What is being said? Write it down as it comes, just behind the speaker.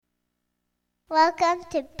Welcome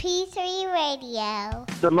to P3 Radio.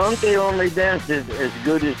 The monkey only dances as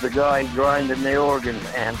good as the guy grinding the organ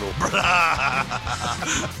handle. Brother.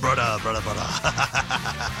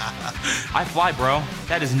 I fly, bro.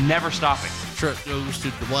 That is never stopping. Truck goes to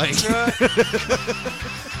the white.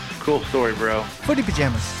 Cool story, bro. Footy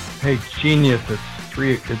pajamas. Hey, genius, it's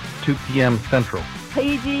 2 p.m. Central.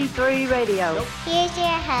 PG3 Radio. Here's your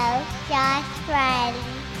host, Josh Riley.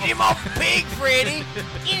 Get him off pig, Freddy.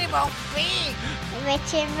 Get him on big.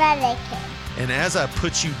 Richard Mullican. And as I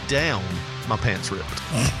put you down, my pants ripped. It's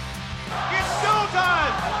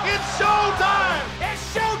showtime! It's showtime!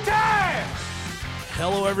 It's showtime!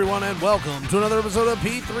 Hello, everyone, and welcome to another episode of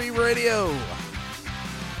P3 Radio.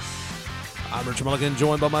 I'm Richard Mulligan,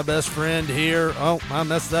 joined by my best friend here. Oh, I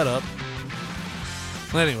messed that up.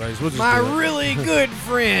 Anyways, we'll just My do it. really good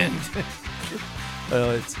friend.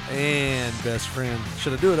 Well, it's and best friend.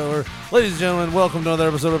 Should I do it over? Ladies and gentlemen, welcome to another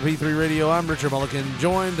episode of P3 Radio. I'm Richard Mulligan,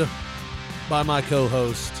 joined by my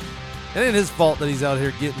co-host. It ain't his fault that he's out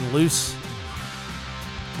here getting loose.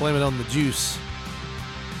 Blame it on the juice.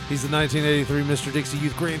 He's the 1983 Mr. Dixie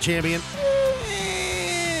Youth Grand Champion.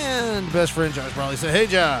 And best friend Josh Brawley. Say, hey,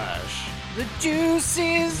 Josh. The juice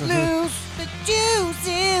is loose. The juice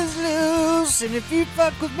is loose. And if you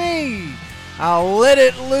fuck with me, I'll let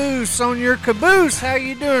it loose on your caboose. How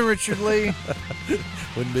you doing, Richard Lee?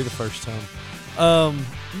 Wouldn't be the first time.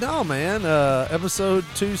 No, man. Episode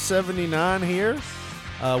 279 here.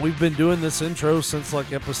 We've been doing this intro since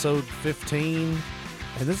like episode 15.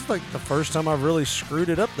 And this is like the first time I've really screwed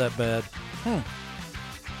it up that bad. A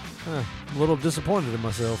little disappointed in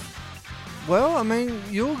myself. Well, I mean,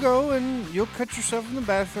 you'll go and you'll cut yourself in the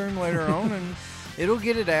bathroom later on, and it'll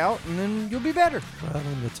get it out, and then you'll be better. Right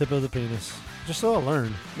on the tip of the penis. Just so I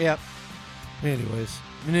learn. Yep. Anyways.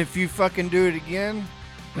 And if you fucking do it again,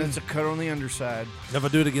 that's a cut on the underside. If I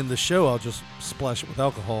do it again this show, I'll just splash it with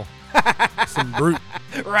alcohol. Some brute.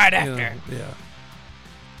 Right You after. know, yeah.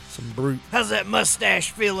 Some brute. How's that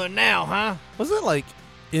mustache feeling now, huh? Was it like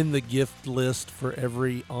in the gift list for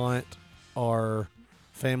every aunt or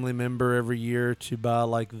family member every year to buy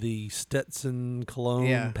like the Stetson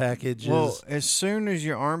cologne packages? Well, as soon as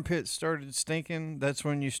your armpits started stinking, that's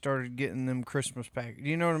when you started getting them Christmas packages.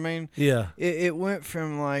 You know what I mean? Yeah. It went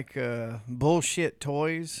from like bullshit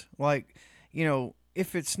toys, like, you know,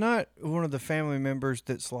 if it's not one of the family members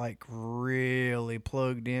that's like really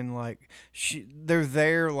plugged in, like they're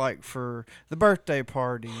there like for the birthday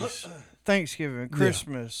parties, Thanksgiving,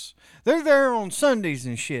 Christmas. Yeah. They're there on Sundays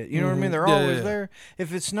and shit. You know what I mean? They're always there.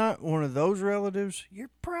 If it's not one of those relatives,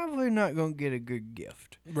 you're probably not going to get a good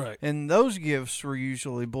gift. Right. And those gifts were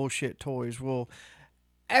usually bullshit toys. Well,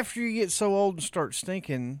 after you get so old and start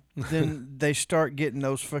stinking, then they start getting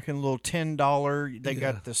those fucking little $10. They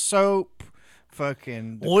got the soap.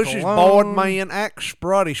 Fucking well, this is Board Man Axe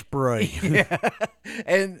Sprotty Spray. Yeah.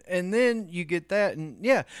 And then you get that, and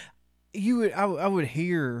yeah, I would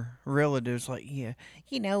hear relatives like, yeah,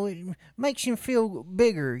 you know, it makes him feel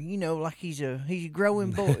bigger, you know, like he's a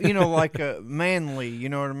growing boy, you know, like a manly, you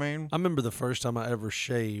know what I mean? I remember the first time I ever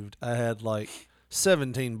shaved, I had like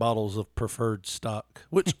 17 bottles of Preferred stock,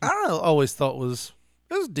 which I don't know, always thought was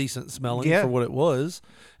decent smelling for what it was.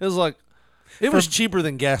 It was like, it was cheaper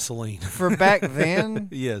than gasoline. For back then?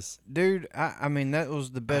 Yes. Dude, I mean, that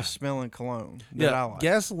was the best smelling cologne that I liked.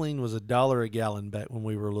 Gasoline was $1 a gallon back when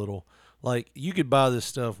we were little. Like, you could buy this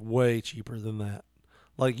stuff way cheaper than that.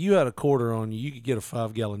 Like, you had a quarter on you, you could get a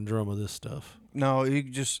 5-gallon drum of this stuff. No, you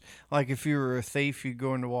could just, like, if you were a thief, you'd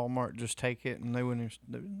go into Walmart, just take it, and they wouldn't,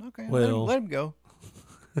 okay, well, let him go.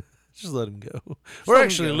 Just let him go. We're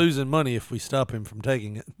actually losing money if we stop him from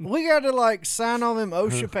taking it. We got to, like, sign all them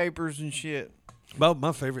OSHA papers and shit. Well,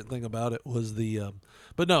 my favorite thing about it was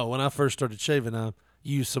but no, when I first started shaving, I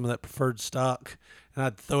used some of that Preferred stock, and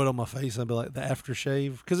I'd throw it on my face, and I'd be like, the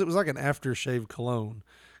aftershave, because it was like an aftershave cologne,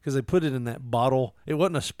 because they put it in that bottle. It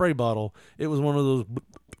wasn't a spray bottle. It was one of those.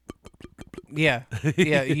 Yeah,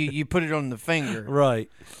 yeah. you put it on the finger, right?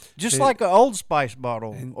 Just like an Old Spice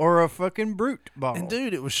bottle or a fucking Brute bottle. And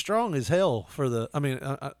dude, it was strong as hell for the. I mean,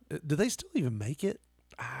 do they still even make it?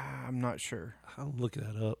 I'm not sure. I'll look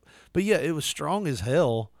that up. But yeah, it was strong as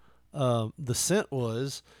hell. The scent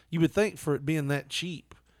was. You would think for it being that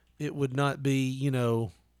cheap, it would not be. You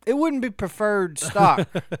know, it wouldn't be Preferred stock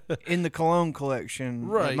in the cologne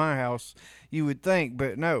collection at my house. You would think,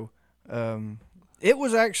 but no. It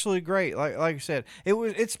was actually great. Like I said,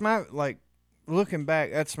 it's my, like, looking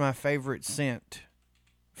back, that's my favorite scent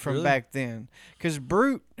from back then. Because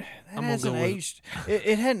Brute, that hasn't aged.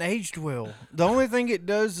 It hadn't aged well. The only thing it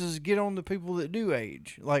does is get on the people that do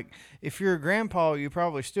age. Like, if you're a grandpa, you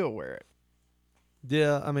probably still wear it.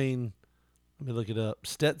 Yeah, I mean, Let me look it up.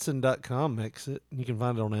 Stetson.com makes it. You can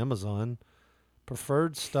find it on Amazon.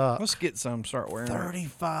 Preferred stock. Let's get some. Start wearing it.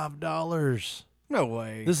 $35. No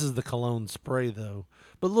way. This is the cologne spray, though.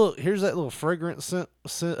 But look, here's that little fragrance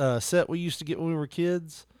set we used to get when we were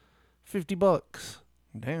kids. $50.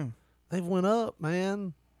 Damn. They've went up,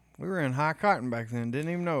 man. We were in high cotton back then.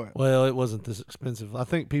 Didn't even know it. Well, it wasn't this expensive. I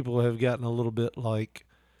think people have gotten a little bit, like,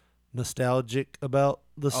 nostalgic about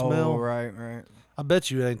the smell. Oh, right. I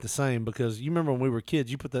bet you it ain't the same because you remember when we were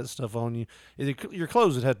kids, you put that stuff on you. Your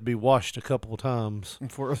clothes would have to be washed a couple of times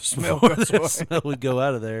Before the smell before goes the away. smell would go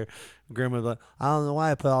out of there. Grandma would be like, I don't know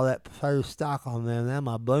why I put all that preferred stock on there. Now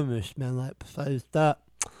my bloomers smell like preferred stock.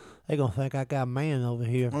 They gonna think I got a man over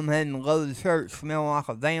here. I'm having the leather shirt smell like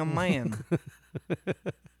a damn man.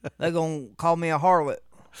 They gonna call me a harlot.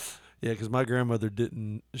 Yeah, because my grandmother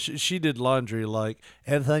didn't. She did laundry like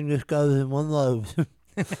everything just goes in one load,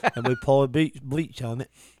 and we pour bleach on it.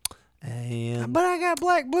 And But I got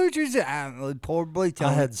black bleachers. I poured bleach on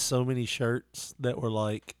I it. had so many shirts that were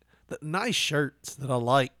like nice shirts that I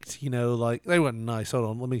liked. You know, like they weren't nice. Hold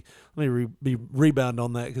on, let me rebound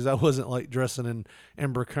on that because I wasn't like dressing in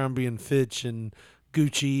Abercrombie and Fitch and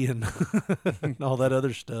Gucci and all that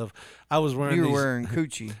other stuff. I was wearing. You were wearing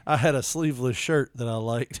Gucci. I had a sleeveless shirt that I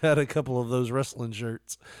liked. I had a couple of those wrestling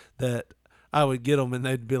shirts that I would get them and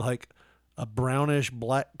they'd be like a brownish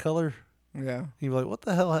black color. Yeah. You'd be like, what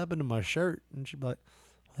the hell happened to my shirt? And she'd be like,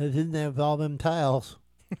 it didn't have all them towels.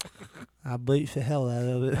 I bleached the hell out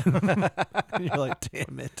of it. And you're like,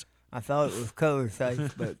 damn it. I thought it was color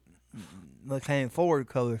safe, but they can't afford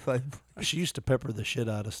color safe. She used to pepper the shit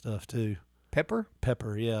out of stuff too. Pepper?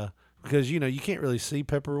 Pepper, yeah. Because, you know, you can't really see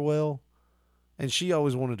pepper well. And she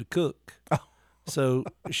always wanted to cook. So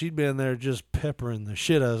she'd be in there just peppering the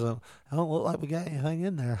shit out of something. I don't look like we got anything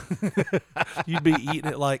in there. You'd be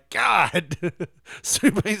eating it like, God,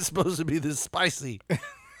 soup ain't supposed to be this spicy.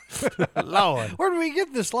 Lord. Where did we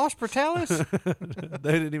get this? Los Portales?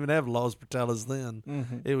 They didn't even have Los Portales then.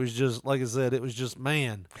 Mm-hmm. It was just, like I said, it was just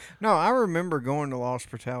man. No, I remember going to Los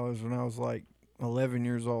Portales when I was like 11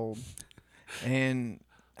 years old. And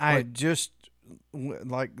I had just,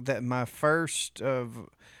 like, that my first of,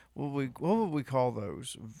 what would we call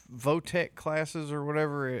those? Votech classes or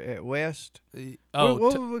whatever at West? Oh,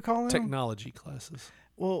 what would we call them? Technology classes.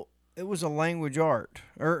 Well, it was a language art.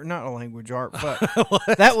 Or not a language art, but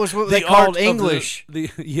that was what they art called of English.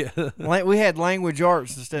 Yeah. We had language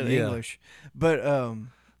arts instead of Yeah. English. But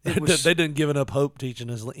it was they didn't giving up hope teaching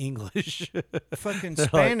us English. fucking They're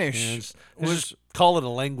like, Spanish. "Man, just was call it a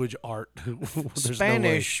language art. There's no way."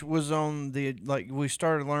 Spanish was on the, like, we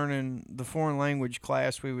started learning the foreign language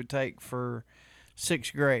class we would take for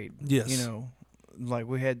 6th grade. Yes. You know, like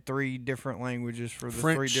we had 3 different languages for the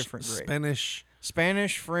French, 3 different grades.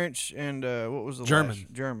 Spanish, French, and what was the German.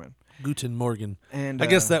 last? German. Guten Morgen. And I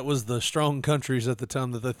guess that was the strong countries at the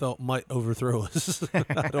time that they thought might overthrow us.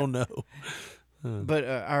 I don't know. But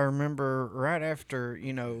I remember right after,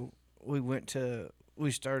 you know, we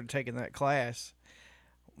started taking that class,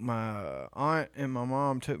 my aunt and my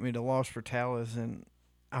mom took me to Los Portales, and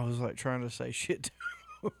I was like trying to say shit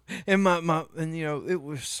to them. And you know, it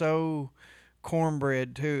was so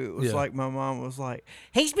cornbread too. It was like my mom was like,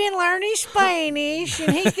 he's been learning Spanish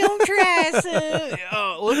and he's gonna try some.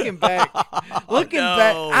 Oh, looking back,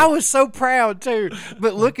 I was so proud too.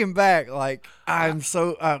 But looking back, like I'm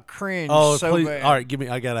so cringe so please. bad. All right,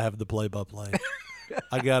 I gotta have the play-by-play.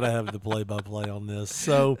 I gotta have the play-by-play on this.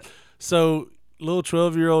 So little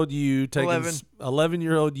 12-year-old you taking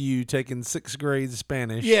 11-year-old you taking 6th grade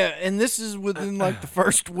Spanish. Yeah, and this is within like the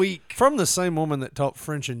first week. From the same woman that taught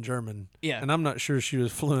French and German. Yeah. And I'm not sure she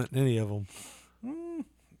was fluent in any of them.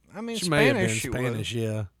 I mean, She may have been Spanish. Spanish,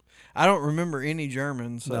 yeah. I don't remember any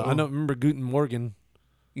German. So No, I don't remember Guten Morgen.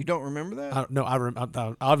 You don't remember that?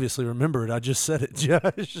 I obviously remember it. I just said it,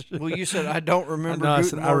 Josh. Well, you said I don't remember. No, I Guten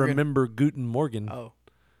said Morgen. I remember Guten Morgen. Oh,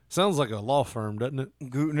 Sounds like a law firm, doesn't it?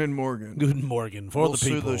 Guten and Morgan. Guten Morgen for We'll the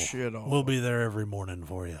sue people. the shit off We'll be there every morning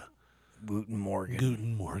for you. Guten Morgen.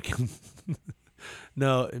 Guten Morgen.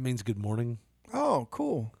 No, it means good morning. Oh,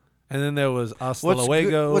 cool. And then there was hasta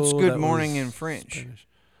luego. What's good that morning was in French? Spanish.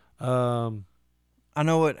 I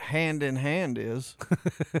know what hand in hand is.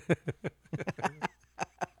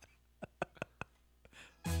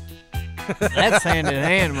 That's hand in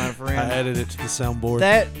hand, my friend. I added it to the soundboard.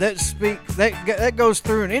 That goes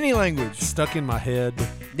through in any language. Stuck in my head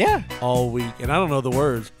Yeah. all week, and I don't know the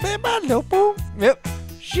words. Yep.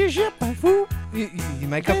 You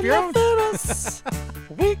make up your own.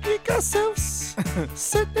 We kick ourselves,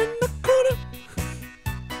 sit in the corner.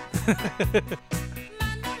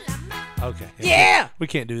 Okay. Yeah. We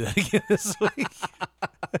can't do that again this week.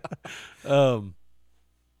 Yeah,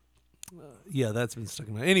 that's been stuck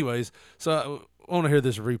in my. Anyways, so I want to hear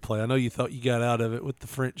this replay. I know you thought you got out of it with the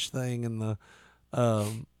French thing and the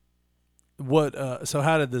so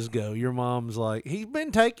how did this go? Your mom's like, he's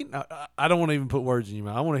been taken. I don't want to even put words in your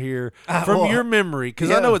mouth. I want to hear from your memory, because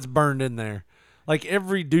I know it's burned in there. Like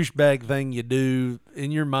every douchebag thing you do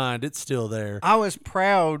in your mind, it's still there. I was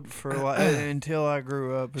proud for until I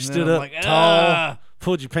grew up. And Stood then I'm up like, tall,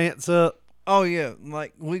 pulled your pants up. Oh yeah,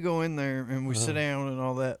 like we go in there and we sit down and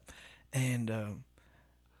all that, and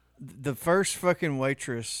the first fucking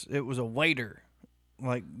waitress, it was a waiter.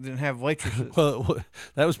 Like, didn't have waitresses. Well,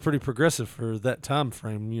 that was pretty progressive for that time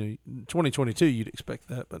frame. 2022, you'd expect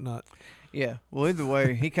that, but not. Yeah. Well, either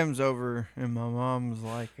way, he comes over and my mom's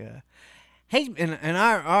like, "Hey," and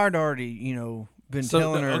I'd already, been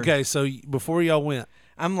telling her. Okay, so before y'all went,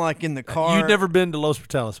 I'm like in the car. You'd never been to Los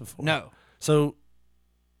Portales before. No. So,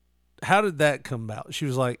 how did that come about? She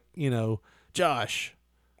was like, Josh.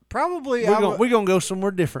 Probably we're gonna go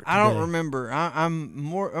somewhere different today. I don't remember.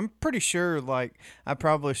 I'm pretty sure like I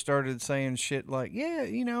probably started saying shit like, yeah,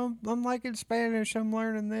 I'm liking Spanish, I'm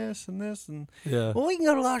learning this and this and well, we can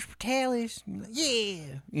go to Los Portales.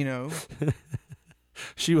 Yeah.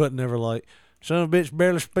 She wasn't never like, son of a bitch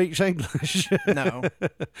barely speaks English. No.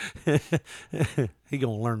 He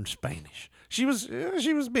gonna learn Spanish. She was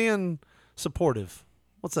being supportive.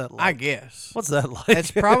 What's that like? I guess. What's that like?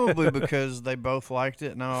 It's probably because they both liked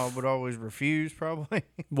it, and I would always refuse. Probably.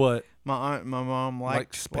 What? My aunt and my mom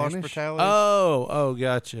liked Los Spanish. Portales. Oh,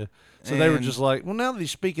 gotcha. So they were just like, well, now that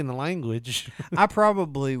he's speaking the language. I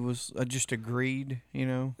probably was just agreed,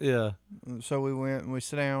 Yeah. So we went and we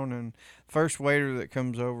sit down, and first waiter that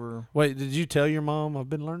comes over. Wait, did you tell your mom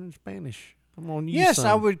I've been learning Spanish? I'm on you. Yes, some.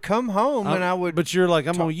 I would come home and I would. But you're like,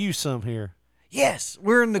 I'm gonna use some here. Yes,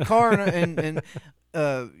 we're in the car and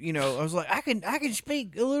I was like, I can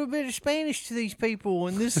speak a little bit of Spanish to these people,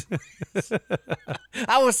 and this.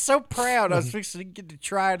 I was so proud. I was fixing to get to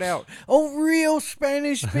try it out. Oh, real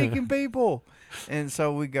Spanish speaking people. And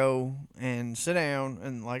so we go and sit down,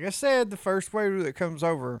 and like I said, the first waiter that comes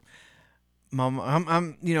over, Mom,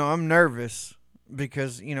 I'm nervous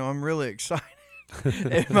because I'm really excited.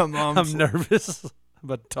 And my mom's I'm nervous.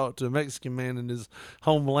 About to talk to a Mexican man in his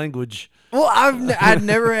home language. Well, I'd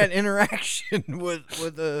never had interaction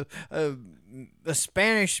with a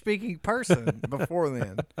Spanish speaking person before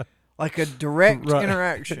then, like a direct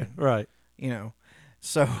interaction, right?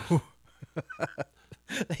 So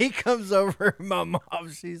he comes over, and my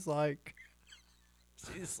mom, she's like,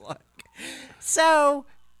 so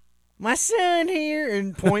my son here,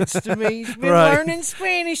 and points to me. He's been learning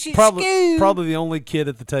Spanish at school. Probably the only kid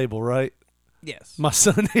at the table, right? Yes. My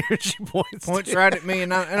son here, she points right at me,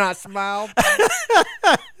 and I smiled.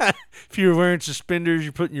 If you were wearing suspenders,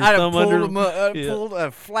 you're putting your thumb under them.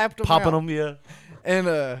 I flapped them popping out. them, yeah. And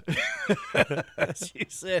she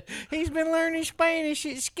said, he's been learning Spanish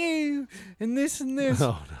at school, and this and this.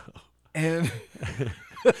 Oh, no. And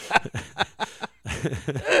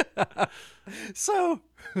so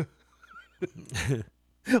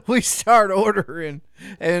we start ordering,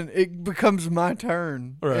 and it becomes my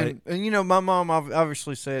turn. Right. And my mom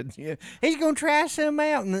obviously said, yeah, he's going to try some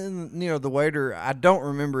out. And then, the waiter, I don't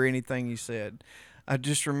remember anything he said. I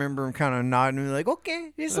just remember him kind of nodding and like,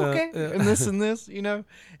 okay, it's okay. And this and this,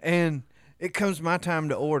 And it comes my time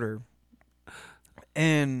to order.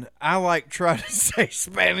 And I try to say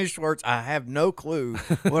Spanish words. I have no clue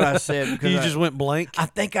what I said because you just went blank. I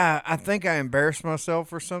think I embarrassed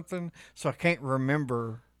myself or something, so I can't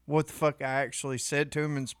remember what the fuck I actually said to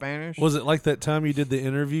him in Spanish. Was it like that time you did the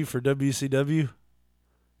interview for WCW?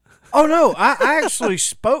 Oh no, I actually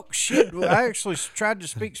spoke shit. I actually tried to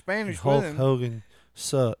speak Spanish Hulk with him. Hogan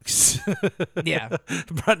sucks. Yeah.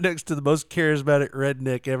 Right next to the most charismatic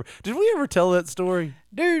redneck ever. Did we ever tell that story?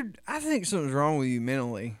 Dude, I think something's wrong with you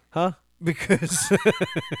mentally. Huh? Because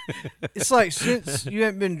it's like since you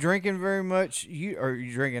haven't been drinking very much, are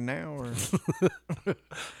you drinking now? Or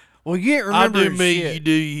well, you can't remember I do me, shit. you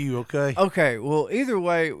do you, okay? Okay, well, either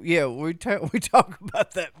way, yeah, we talk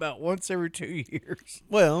about that about once every 2 years.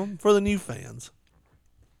 Well, for the new fans.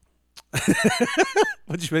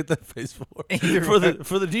 What'd you make that face for?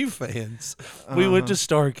 For the new fans, we went to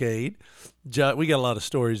Starcade. We got a lot of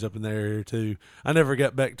stories up in there here too. I never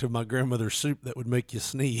got back to my grandmother's soup that would make you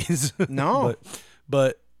sneeze. No,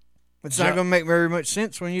 but it's not going to make very much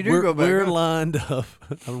sense when you do go back. We're lined up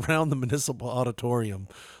around the municipal auditorium,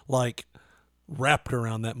 wrapped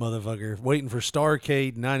around that motherfucker, waiting for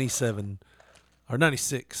Starcade 97 or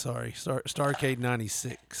 96. Sorry, Starcade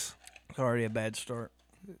 96. It's already a bad start.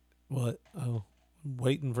 What? Oh,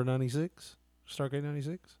 waiting for 96? Starcade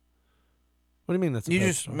 96? What do you mean that's a You bad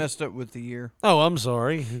just start? messed up with the year. Oh, I'm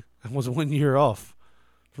sorry. I was 1 year off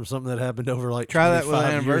from something that happened over like Try that with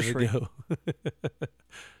an 25 years anniversary.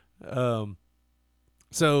 ago.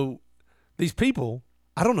 So these people,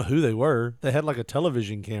 I don't know who they were. They had like a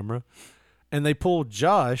television camera, and they pulled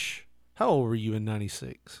Josh. How old were you in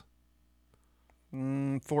 '96?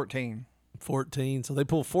 14. 14. So they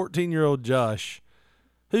pulled 14-year-old Josh,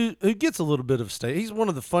 who gets a little bit of stage. He's one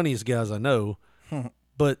of the funniest guys I know,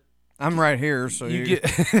 but I'm right here, so you get.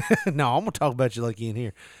 No, I'm gonna talk about you like you in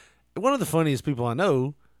here. One of the funniest people I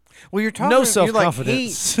know. Well, you're talking. No you're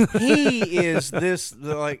self-confidence. Like, he is this.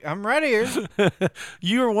 Like, I'm right here.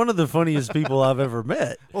 You are one of the funniest people I've ever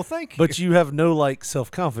met. Well, thank you. But you have no like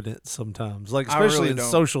self-confidence sometimes, like especially really in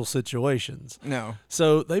don't. social situations. No.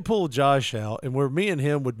 So they pulled Josh out, and where me and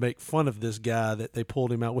him would make fun of this guy that they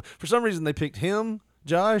pulled him out with. For some reason, they picked him,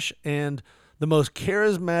 Josh, and the most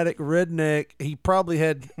charismatic redneck. He probably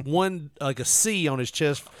had one like a C on his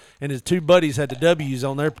chest, and his two buddies had the W's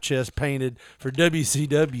on their chest painted for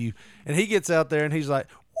WCW. And he gets out there and he's like,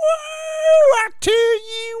 "Whoa! I tell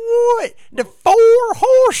you what, the 4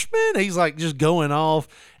 horsemen." He's like just going off,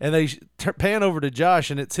 and they pan over to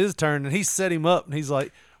Josh, and it's his turn, and he set him up, and he's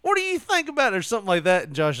like, "What do you think about it?" or something like that.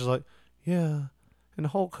 And Josh is like, "Yeah, and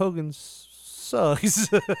Hulk Hogan sucks."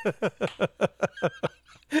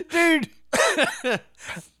 Dude,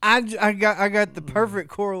 I got the perfect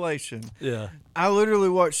correlation. Yeah. I literally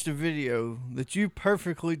watched a video that you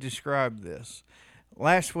perfectly described this.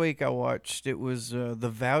 Last week I watched, it was the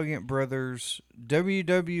Valiant Brothers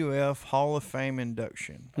WWF Hall of Fame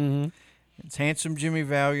induction. Mm-hmm. It's Handsome Jimmy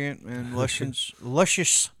Valiant and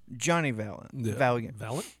Luscious Johnny Valiant. Yeah.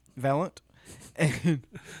 Valiant. And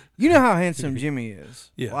you know how handsome Jimmy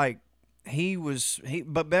is. Yeah. Like,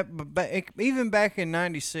 but even back in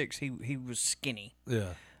 '96, he was skinny. Yeah.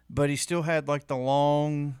 But he still had like the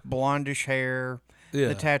long blondish hair.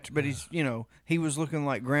 Yeah. But he's, he was looking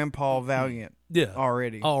like Grandpa Valiant. Yeah.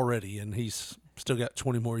 Already, and he's still got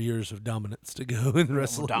 20 more years of dominance to go in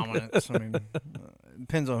wrestling. Dominance. I mean,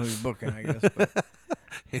 depends on who's booking, I guess. But.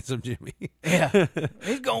 Handsome Jimmy. Yeah.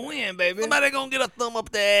 He's gonna win, baby. Somebody gonna get a thumb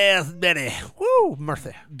up the ass, Betty. Woo,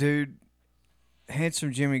 Mercy. Dude,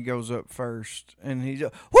 Handsome Jimmy goes up first, and he's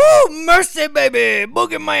woo, mercy, baby,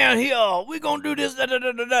 boogeyman here. We gonna do this,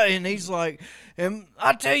 and he's like, and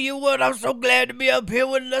I tell you what, I'm so glad to be up here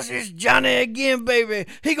with Luscious Johnny again, baby.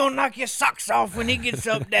 He gonna knock your socks off when he gets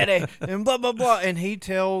up, daddy, and blah blah blah. And he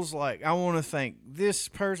tells like, I want to thank this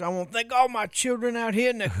person, I want to thank all my children out here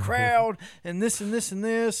in the crowd, and this and this and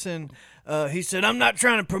this, and he said, I'm not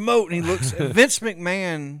trying to promote, and he looks at Vince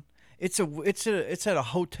McMahon. It's at a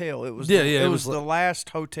hotel. It was it was the last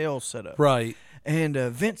hotel setup. Right. And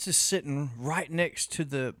Vince is sitting right next to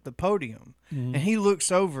the podium. Mm-hmm. And he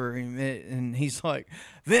looks over and he's like,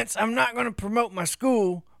 "Vince, I'm not going to promote my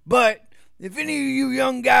school, but if any of you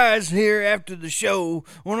young guys here after the show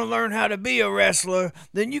want to learn how to be a wrestler,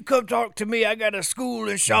 then you come talk to me. I got a school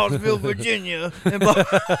in Charlottesville, Virginia." And I'm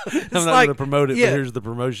not going to promote it, but here's the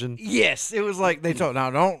promotion. Yes. It was like they told, now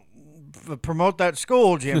don't promote that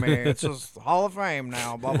school, Jimmy. It's a Hall of Fame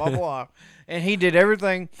now, blah, blah, blah. And he did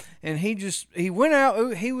everything, and he went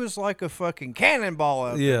out, he was like a fucking cannonball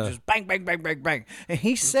out there, just bang, bang, bang, bang, bang. And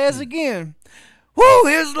he says again, "Woo,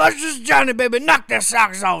 here's Luscious Johnny, baby. Knock their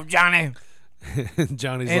socks off, Johnny."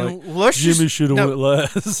 Johnny's and like, Jimmy should have went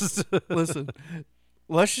last. Listen,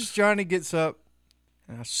 Luscious Johnny gets up,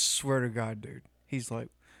 and I swear to God, dude, he's like,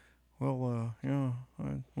 "Well, I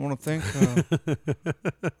want to thank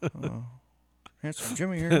Handsome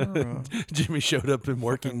Jimmy here." Jimmy showed up in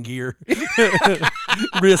working gear,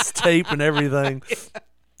 wrist tape and everything.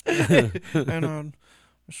 And I'd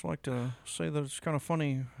just like to say that it's kind of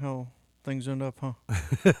funny how things end up, huh?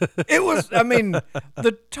 It was, I mean,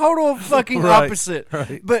 the total fucking opposite.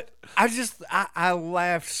 Right. But I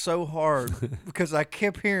laughed so hard because I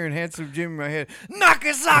kept hearing Handsome Jimmy in my head, "Knock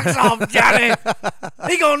his socks off, Johnny.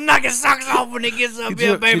 He gonna knock his socks off when he gets up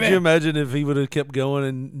here, baby." Could you imagine if he would have kept going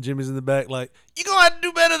and Jimmy's in the back like, "You gonna have to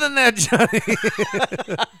do better than that, Johnny."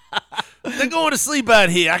 "They're going to sleep out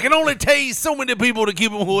here. I can only tase so many people to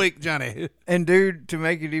keep them awake, Johnny." And dude, to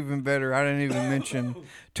make it even better, I didn't even mention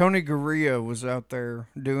Tony Gurria was out there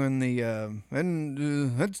doing the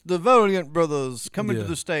that's the Valiant Brothers coming to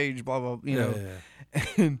the stage, blah blah,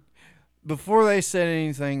 And before they said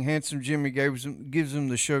anything, Handsome Jimmy gives him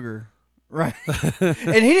the sugar, right?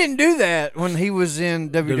 And he didn't do that when he was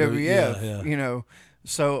in WWF,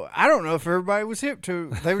 So I don't know if everybody was hip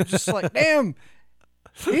to it. They were just like, "Damn,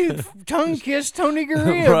 he tongue kissed Tony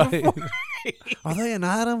Gurria." Right. Are they an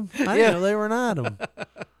item? I didn't know they were an item.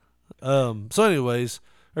 So anyways,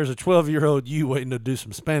 there's a 12-year-old you waiting to do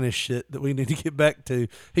some Spanish shit that we need to get back to.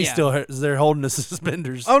 He's Yeah. still there holding his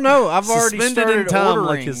suspenders. Oh no, I've already Suspended started in time ordering.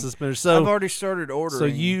 like his suspenders. So I've already started ordering. So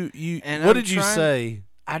you And what I'm did you trying- say?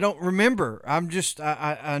 I don't remember. I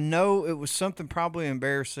know it was something probably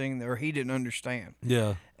embarrassing or he didn't understand.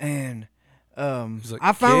 Yeah. And like,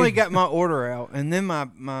 I finally "Okay." got my order out, and then my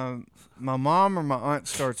mom or my aunt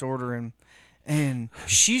starts ordering, and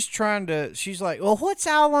she's like, well, what's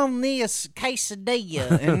all on this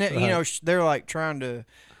quesadilla? And you know, they're like trying to,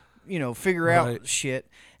 you know, figure Right. out shit,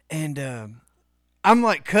 and I'm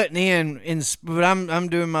like cutting but I'm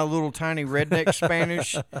doing my little tiny redneck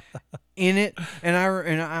Spanish in it, and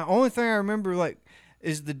I only thing I remember like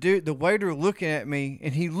is the waiter looking at me,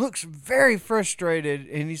 and he looks very frustrated,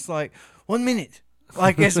 and he's like, 1 minute.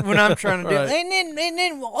 Like it's when I'm trying to do, Right. and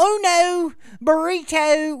then no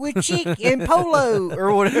burrito with chicken and polo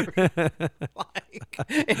or whatever. Like,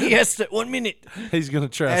 and he has to 1 minute He's gonna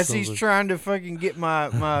try as something. he's trying to fucking get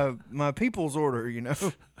my people's order. You know,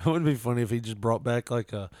 It would be funny if he just brought back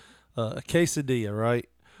like a quesadilla, right?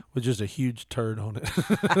 With just a huge turd on it.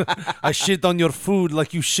 I shit on your food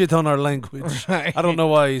like you shit on our language. Right. I don't know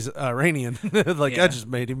why he's Iranian. Like Yeah. I just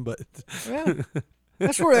made him, but well,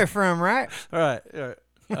 that's where they're from, right? all right.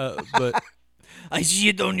 But I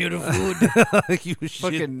shit on your food. like you shit,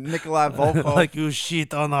 Fucking Nikolai Volkov. like you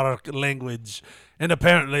shit on our language, and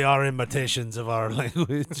apparently our imitations of our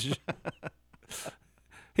language.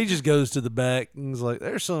 He just goes to the back and he's like,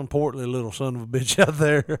 "There's some portly little son of a bitch out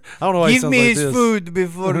there." I don't know why he Give sounds me like his this. food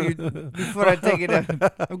before I take it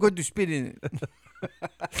out. I'm going to spit in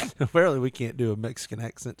it. Apparently, we can't do a Mexican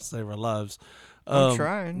accent to save our lives. I'm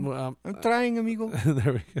trying. Well, I'm trying, amigo.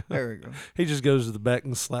 there we go. There we go. He just goes to the back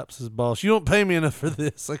and slaps his boss. You don't pay me enough for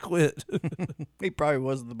this. I quit. He probably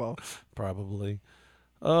was the boss. Probably.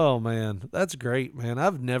 Oh man, that's great, man.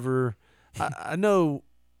 I've never. I know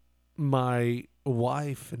my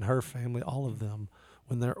wife and her family, all of them,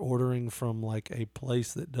 when they're ordering from like a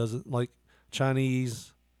place that doesn't like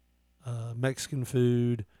Chinese, Mexican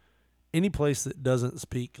food, any place that doesn't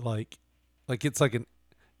speak like it's like an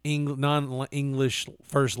non-English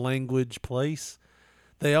first language place,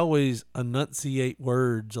 they always enunciate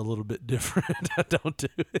words a little bit different. I don't do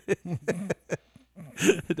it.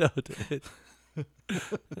 Don't do it.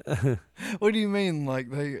 What do you mean? Like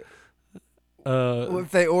they? Uh,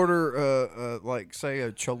 If they order, like say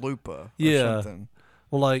a chalupa or Yeah. something.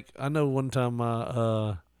 well, like I know one time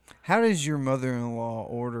my How does your mother-in-law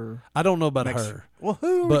order? I don't know about Mex- her, Well,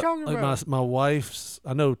 who are we but talking like about? my wife's,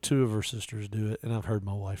 I know two of her sisters do it, and I've heard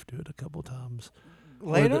my wife do it a couple times.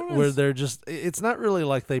 Lay it on Where us. they're just, it's not really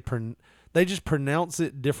like they just pronounce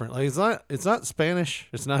it different. Like it's not Spanish,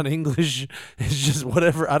 it's not English, it's just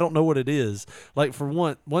whatever. I don't know what it is. Like for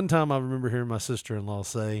one time, I remember hearing my sister-in-law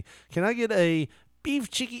say, "Can I get a beef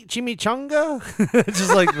chimichanga?"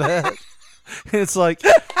 Just like that. And it's like,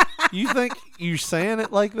 you think you saying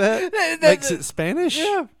it like that makes it Spanish?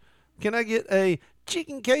 Yeah. Can I get a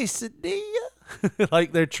chicken quesadilla?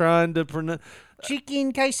 Like they're trying to pronounce.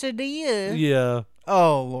 Chicken quesadilla. Yeah.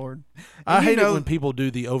 Oh Lord. I And you hate know- it when people do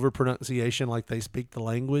the over pronunciation like they speak the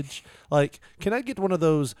language. Like, can I get one of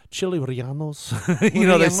those chilerianos? You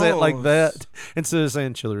know, they say it like that instead of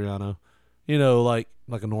saying chileriano. You know, like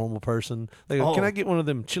a normal person. They go, "Can Oh. I get one of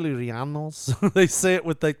them chilerianos?" They say it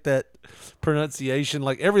with like that pronunciation.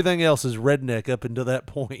 Like everything else is redneck up until that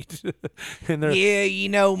point. And they're Yeah, you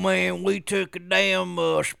know, man, we took a damn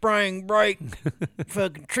spring break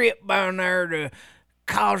fucking trip down there to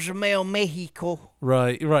Cozumel, Mexico.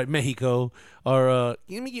 right, Mexico. Or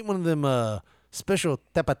let me get one of them special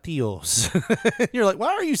tapatios. You're like, why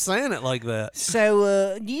are you saying it like that?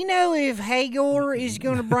 So, do you know if Hagar is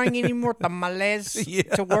going to bring any more tamales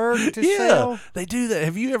to work to Yeah, sell? they do that.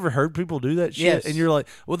 Have you ever heard people do that shit? Yes. And you're like,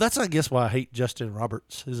 well, that's, I guess, why I hate Justin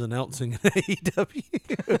Roberts is announcing an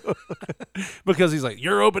AEW. Because he's like,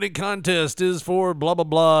 your opening contest is for blah, blah,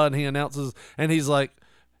 blah. And he announces, and he's like,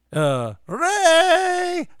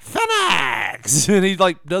 Ray Phoenix. And he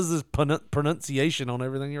like does this pronunciation on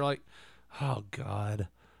everything. You're like, oh, God.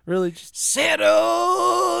 Really? Just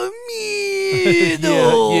Settle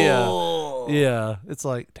Yeah. It's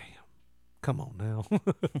like, damn, come on now.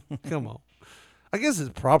 Come on. I guess it's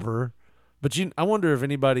proper, but I wonder if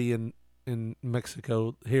anybody in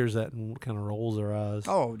Mexico hears that and kind of rolls their eyes.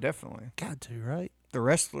 Oh, definitely. Got to, right? The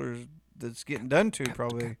wrestlers that's getting done to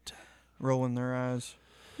probably rolling their eyes.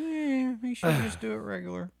 Yeah, he should just do it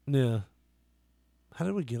regular. Yeah. How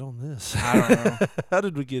did we get on this? I don't know. How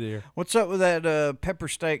did we get here? What's up with that pepper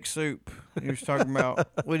steak soup you was talking about?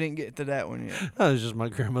 We didn't get to that one yet. It was just my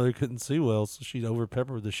grandmother couldn't see well, so she'd over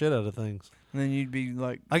pepper the shit out of things. And then you'd be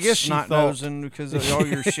like, I guess she snot thought- nosing because all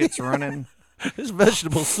your shit's running. This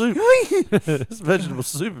vegetable soup. This vegetable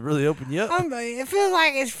soup would really open you up. It feels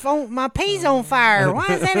like my pea's on fire. Why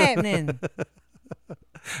is that happening?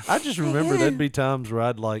 I just remember there'd be times where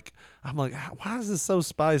I'm like, why is this so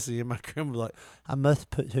spicy? And my grandma was like, I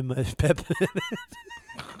must put too much pepper in it.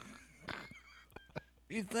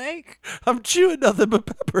 You think? I'm chewing nothing but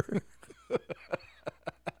pepper.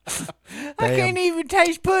 I can't even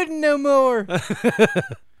taste pudding no more. It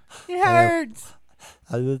hurts.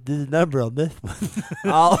 I did a number on this one.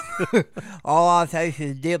 All I taste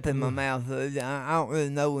is dip in my mouth. So I don't really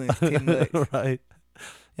know when it's too much. Right.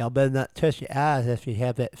 Y'all better not touch your eyes after you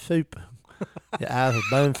have that soup. Your eyes are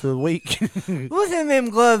burned for a week. Put them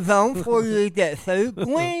gloves on before you eat that soup.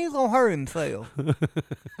 When he's going to hurt himself.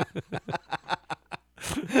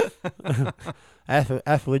 After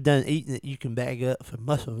we're done eating it, you can bag up for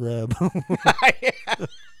muscle rub.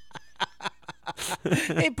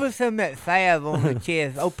 He put some of that salve on the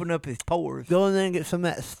chest, open up his pores. Go in there and get some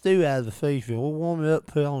of that stew out of the freezer. We'll warm it up,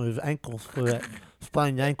 put it on his ankles for that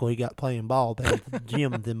sprained ankle he got playing ball down at the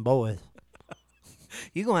gym with them boys.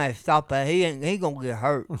 You're going to have to stop that. He going to get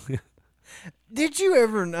hurt. Did you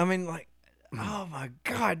ever, oh my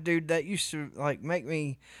God, dude, that used to, make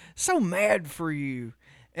me so mad for you.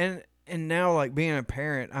 And now, being a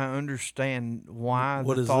parent, I understand why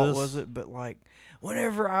What the is thought this? was it. But,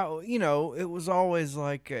 whenever it was always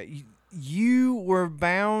you were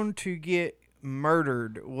bound to get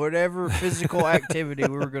murdered, whatever physical activity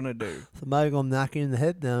we were going to do. Somebody gonna knock you in the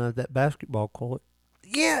head down at that basketball court.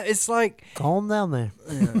 Yeah, it's like, Calm down there.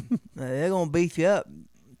 they're going to beat you up,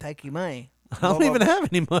 take your money. I don't even have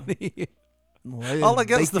any money. Well, All I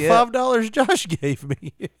got is the beat you up. $5 Josh gave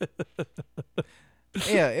me.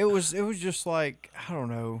 Yeah, it was just like, I don't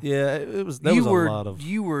know. Yeah, it was. There was a lot of,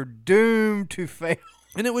 You were doomed to fail.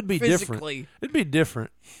 and it would be physically. different. It'd be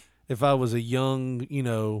different if I was a young,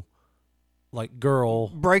 girl.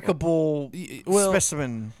 Breakable Well,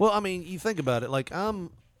 specimen. Well, I mean, you think about it. I'm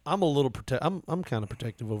a little I'm kind of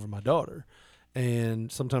protective over my daughter,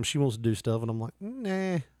 and sometimes she wants to do stuff, and I'm like,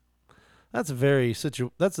 nah. That's a very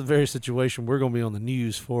situation we're gonna be on the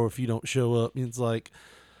news for if you don't show up. It's like,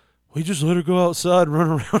 we just let her go outside and run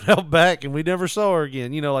around out back, and we never saw her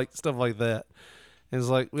again. Stuff like that. And it's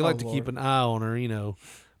like, we like to keep an eye on her,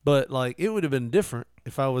 But it would have been different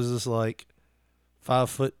if I was this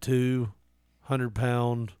 5'2",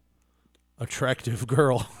 100-pound, attractive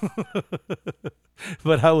girl.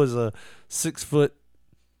 But I was a 6 foot,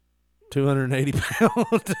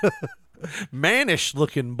 280-pound, mannish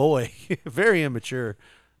looking boy, very immature.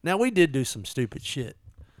 Now, we did do some stupid shit.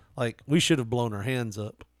 We should have blown our hands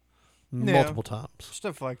up multiple times.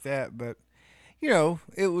 Stuff like that. But,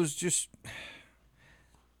 it was just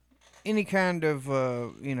any kind of,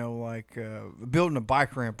 building a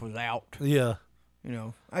bike ramp was out. Yeah.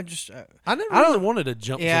 I just... I never really wanted to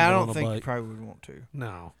jump Yeah, I someone don't on a think bike. you probably would want to.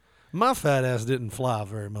 No. My fat ass didn't fly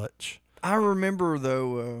very much. I remember,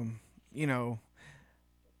 though,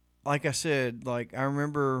 like I said, I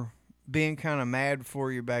remember being kind of mad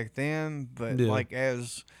for you back then, but,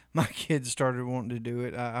 as my kids started wanting to do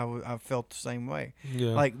it, I felt the same way.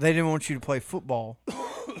 Yeah. They didn't want you to play football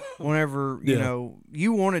whenever,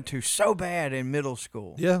 you wanted to so bad in middle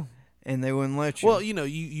school. Yeah. And they wouldn't let you. Well,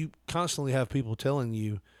 you constantly have people telling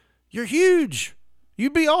you, you're huge.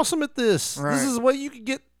 You'd be awesome at this. Right. This is the way you could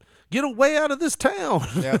get a way out of this town.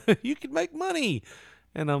 Yeah. You could make money.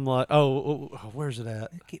 And I'm like, oh, where's it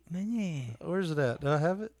at? Get money. Where's it at? Do I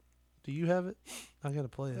have it? Do you have it? I got to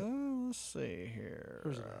play it. Let's see here.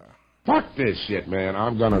 Where's it? Fuck this shit, man.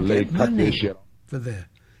 I'm going to cut this shit. For that.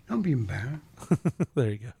 Don't be embarrassed. There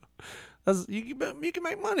you go. You can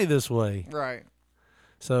make money this way. Right.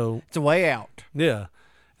 So it's a way out. Yeah.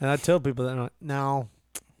 And I tell people that, I'm like, no,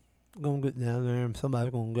 I'm going to get down there and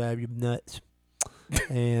somebody's going to grab your nuts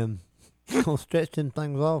and going to stretch them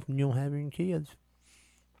things off and you don't have any kids.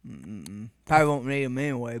 Probably won't need them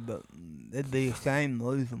anyway, but it'd be a shame to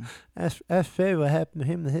lose them. Ask Ferry what happened to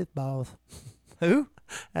him and his balls. Who?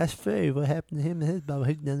 Ask Ferry what happened to him and his balls.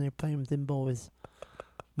 He's down there playing with them boys.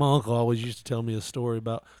 My uncle always used to tell me a story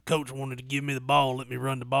about Coach wanted to give me the ball, let me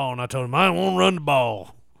run the ball, and I told him I don't want to run the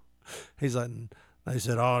ball. He's like, they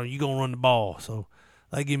said, oh, you going to run the ball. So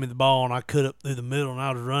they give me the ball, and I cut up through the middle, and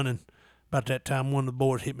I was running. About that time, one of the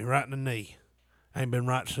boys hit me right in the knee. I ain't been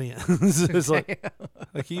right since. It's like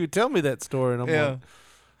he would tell me that story, and I'm like,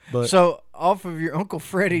 But So off of your Uncle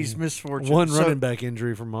Freddie's misfortune, one so, running back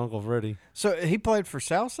injury from Uncle Freddie. So he played for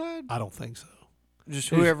Southside. I don't think so. Just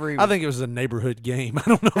whoever he was. I think it was a neighborhood game. I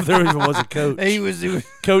don't know if there even was a coach. he was.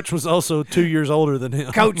 Coach was also 2 years older than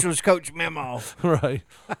him. Coach was Coach Memo. Right.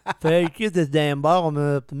 Hey, get this damn ball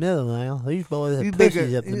up the middle now. These boys have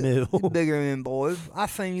pussies up the middle. Bigger than boys. I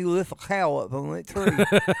seen you lift a cow up on that tree.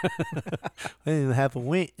 They didn't even have a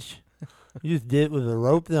winch. You just did it with a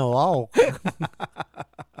rope and a log. Get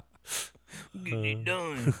it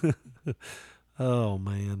done. Oh,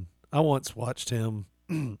 man. I once watched him.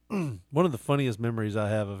 One of the funniest memories I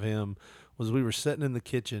have of him was we were sitting in the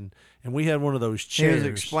kitchen, and we had one of those chairs. He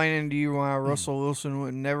was explaining to you why Russell Wilson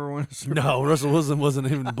would never win a Super Bowl. No, Russell Wilson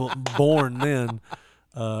wasn't even born then.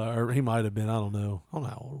 Or he might have been. I don't know. I don't know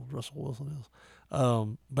how old Russell Wilson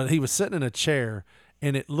is. But he was sitting in a chair,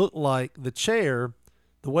 and it looked like the chair,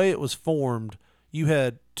 the way it was formed, you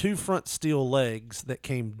had 2 front steel legs that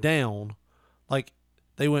came down, like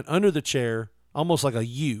they went under the chair, almost like a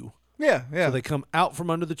U. Yeah. So they come out from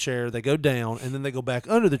under the chair, they go down, and then they go back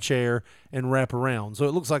under the chair and wrap around. So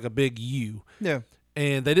it looks like a big U. Yeah.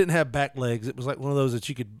 And they didn't have back legs. It was like one of those that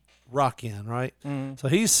you could rock in, right? Mm. So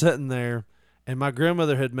he's sitting there, and my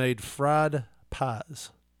grandmother had made fried pies.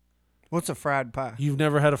 What's a fried pie? You've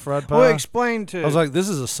never had a fried pie? Well, explain to. I was like, this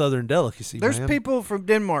is a southern delicacy, There's man. people from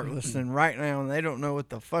Denmark listening right now, and they don't know what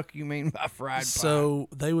the fuck you mean by fried pie. So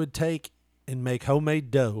they would take and make homemade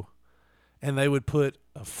dough, and they would put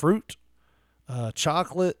a fruit,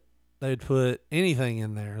 chocolate. They'd put anything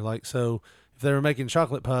in there. Like, so if they were making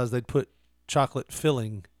chocolate pies, they'd put chocolate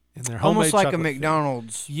filling in there. Almost like a chocolate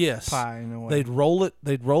McDonald's yes. pie in a way. They'd roll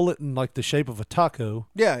it in like the shape of a taco.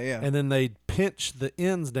 Yeah. And then they'd pinch the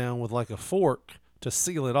ends down with like a fork to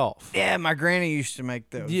seal it off. Yeah, my granny used to make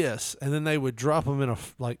those. Yes, and then they would drop them in a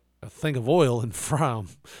thing of oil and fry them.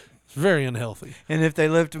 It's very unhealthy. And if they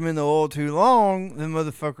left them in the oil too long, them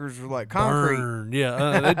motherfuckers were like concrete. Burn.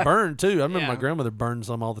 Yeah, they'd burn too. I remember my grandmother burned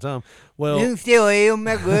some all the time. Well, you can still eat them,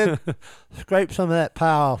 they're good. Scrape some of that pie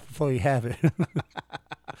off before you have it.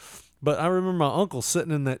 But I remember my uncle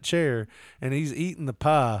sitting in that chair, and he's eating the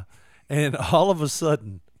pie, and all of a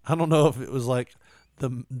sudden, I don't know if it was like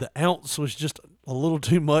the ounce was just a little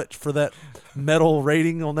too much for that metal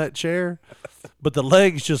rating on that chair, but the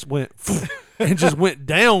legs just went and just went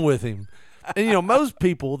down with him. And, you know, most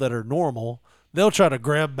people that are normal, they'll try to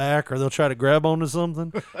grab back or they'll try to grab onto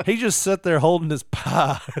something. He just sat there holding his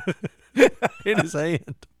pie in his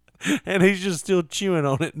hand. And he's just still chewing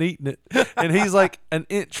on it and eating it. And he's like an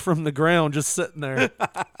inch from the ground just sitting there.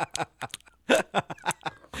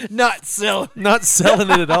 Not selling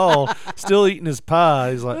it at all. Still eating his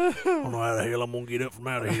pie. He's like, I don't know how the hell I'm going to get up from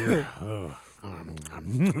out of here.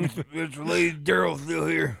 It's Lady Daryl's still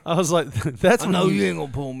here. I was like, that's when you ain't going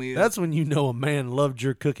to pull me in. That's when you know a man loved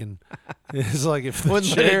your cooking. It's like if the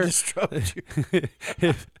Wouldn't chair let it destroy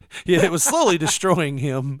you. it was slowly destroying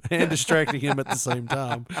him and distracting him at the same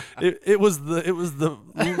time. It was the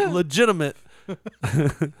legitimate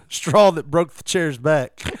straw that broke the chair's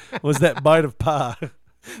back was that bite of pie.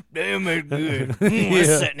 Damn, it's good.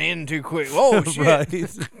 That's setting in too quick. Oh, shit.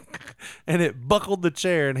 Right. And it buckled the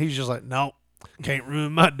chair, and he's just like, nope, can't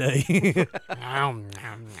ruin my day.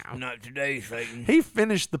 Not today, Satan. He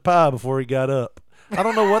finished the pie before he got up. I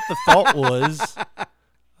don't know what the thought was.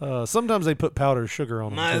 Sometimes they put powdered sugar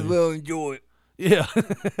on them. Might as well enjoy it. Yeah.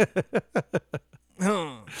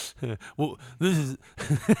 Well, this is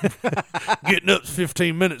getting up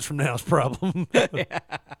 15 minutes from now is a problem.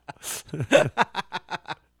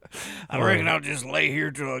 I reckon I'll just lay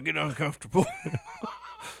here till I get uncomfortable.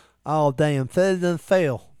 Oh, damn. Freddy done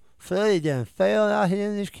fell. Freddy done fell out here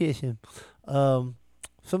in this kitchen.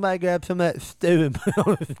 Somebody grab some of that stew and put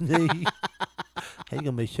on his knee. He's going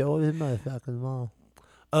to be short as a motherfucker tomorrow.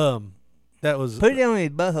 That was Put it on his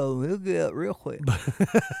butthole. He'll get up real quick.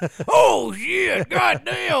 Oh, shit.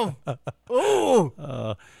 Goddamn.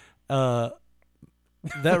 Oh.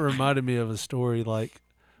 That reminded me of a story. Like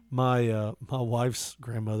my wife's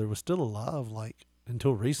grandmother was still alive, like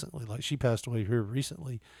until recently. Like she passed away here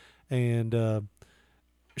recently, and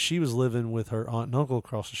she was living with her aunt and uncle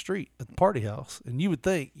across the street at the party house. And you would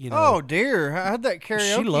think, you know, Oh, dear. How'd that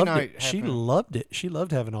karaoke she loved night it. She happen? loved it. She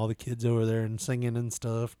loved having all the kids over there and singing and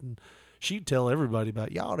stuff. And she'd tell everybody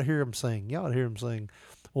about, y'all ought to hear him sing. Y'all ought to hear him sing.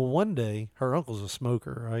 Well, one day, her uncle's a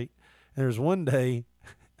smoker, right? And there's one day,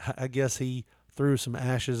 I guess he threw some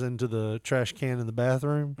ashes into the trash can in the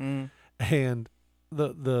bathroom, and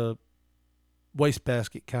the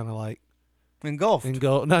wastebasket kind of like engulfed.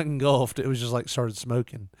 Not engulfed. It was just like started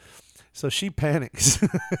smoking. So she panics.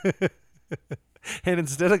 And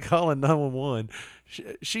instead of calling 911,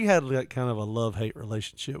 she had like kind of a love-hate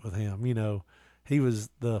relationship with him. You know, he was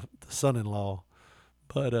the son-in-law,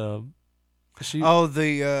 but she. Oh,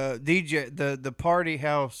 the DJ, the party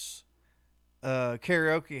house,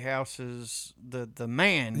 karaoke house is the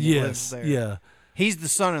man. That lives there. Yeah. He's the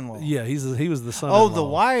son-in-law. Yeah, he was the son-in-law. Oh, the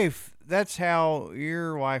wife. That's how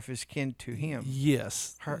your wife is kin to him.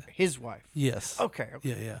 Yes. His wife. Yes. Okay.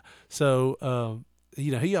 Yeah. So,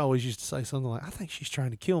 you know, he always used to say something like, "I think she's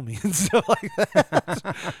trying to kill me," and stuff like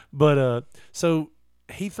that. But so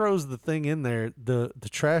he throws the thing in there. The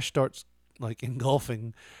trash starts like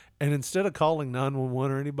engulfing. And instead of calling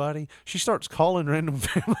 911 or anybody, she starts calling random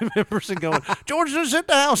family members and going, "George just set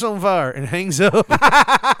the house on fire," and hangs up.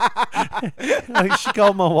 Like she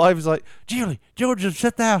called my wife. Is like, "Julie, George just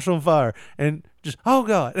set the house on fire," and just, "Oh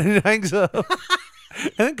God," and it hangs up.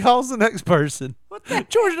 And then calls the next person.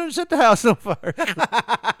 George done set the house on fire.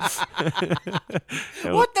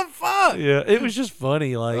 What the fuck? Yeah, it was just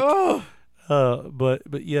funny. Like,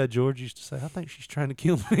 but yeah, George used to say, "I think she's trying to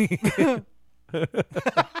kill me."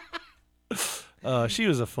 She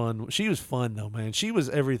was fun though, man. She was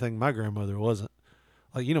everything my grandmother wasn't.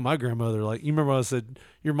 Like, you know, my grandmother, like, you remember I said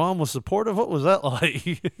your mom was supportive? What was that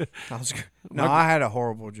like? I had a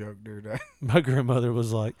horrible joke, dude. My grandmother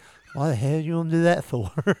was like, "Why the hell you want to do that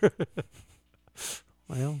for?"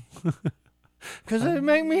 Well, because it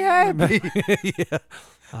make me happy. Yeah.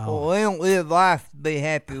 Well, we don't live life to be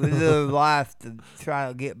happy. We live life to try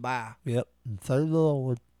to get by. Yep. And serve the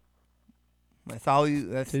Lord. That's all you.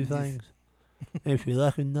 That's Two things. If you're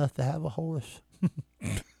lucky enough to have a horse,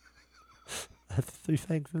 that's the 2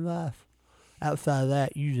 things in life. Outside of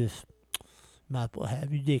that, you just might as well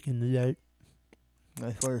have your dick in the dirt.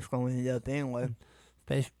 That's where it's going to end up anyway.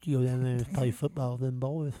 Especially if you go down there and play football with them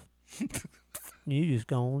boys. You just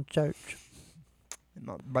go on to church. It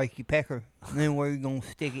might break your pecker. And then where you going to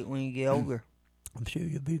stick it when you get older? I'm sure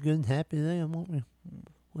you'll be good and happy then, won't you?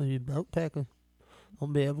 When you broke pecker.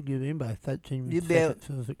 Won't be able to give anybody 13 seconds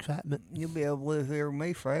of excitement. You'll be able to live here with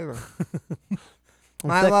me forever.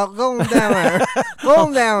 Might as well go on down there. Go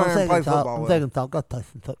on down there and play football. I'm taking talk. I'll play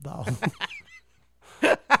some football.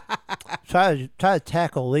 Try to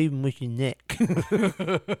tackle even with your neck.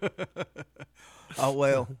 Oh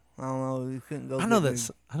well, I don't know. You couldn't go. I know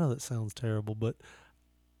that sounds terrible, but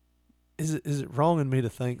is it wrong in me to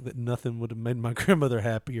think that nothing would have made my grandmother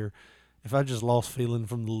happier if I just lost feeling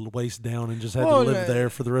from the waist down and just had to live there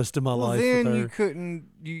for the rest of my life? Then with her? you couldn't.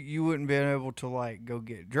 You wouldn't be able to like go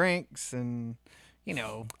get drinks and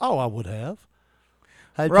Oh, I would have.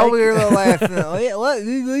 Roll your little ass. Look,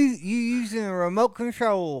 you using a remote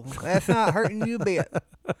control. That's not hurting you a bit.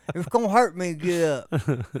 It's gonna hurt me to get up.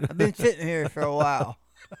 I've been sitting here for a while.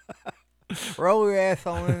 Roll your ass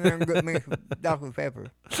on in there and get me some Dr.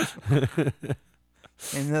 Pepper.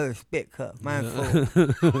 And another spit cup. Mine's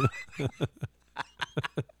full.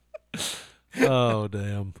 Oh,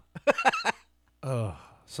 damn. Oh,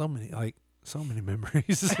 so many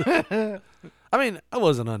memories. I mean, I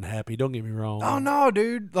wasn't unhappy. Don't get me wrong. Oh no,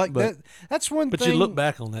 dude! That's one thing. But you look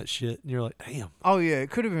back on that shit and you're like, damn. Oh yeah, it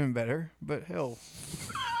could have been better, but hell.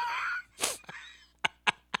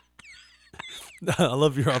 I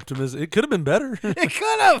love your optimism. It could have been better. It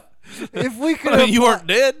could have. If we could have. You weren't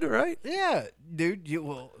dead, right? Yeah, dude.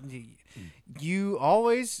 You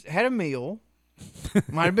always had a meal.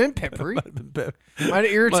 Might have been peppery. Might have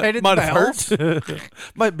irritated the bowels. Hurt.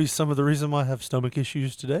 Might be some of the reason why I have stomach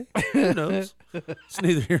issues today. Who knows? It's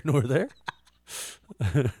neither here nor there.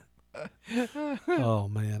 Oh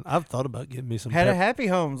man, I've thought about getting me some. Had a happy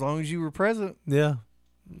home as long as you were present. Yeah.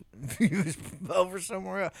 If you was over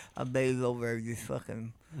somewhere else, I bet he was over there just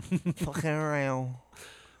fucking around.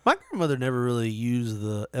 My grandmother never really used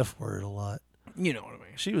the F word a lot. You know what I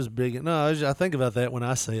mean. She was big. No, I think about that when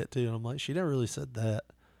I say it too. And I'm like, she never really said that.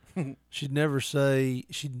 She'd never say,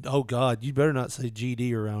 oh God, you better not say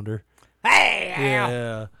GD around her. Hey!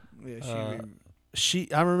 Yeah. Yeah,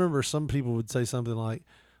 I remember some people would say something like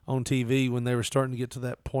on TV when they were starting to get to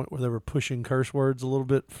that point where they were pushing curse words a little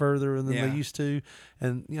bit further than they used to.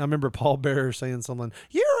 And I remember Paul Bearer saying something,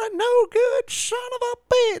 "You're a no good son of a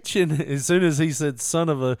bitch." And as soon as he said son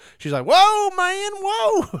of a, she's like, "Whoa, man,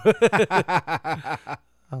 whoa."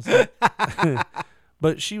 I was like,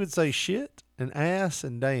 but she would say shit and ass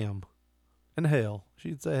and damn and hell.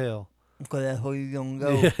 She'd say hell. Because that's where you're going to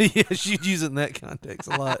go. Yeah, she'd use it in that context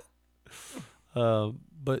a lot.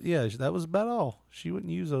 But yeah, that was about all. She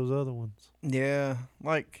wouldn't use those other ones. Yeah,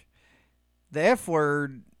 like the F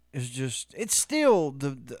word is just, it's still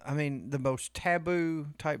the most taboo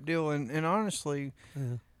type deal. And honestly,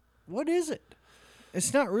 what is it?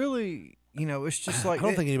 It's not really, it's just like I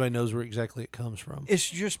don't think anybody knows where exactly it comes from. It's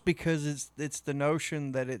just because it's the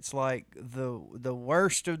notion that it's like the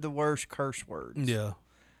worst of the worst curse words. Yeah.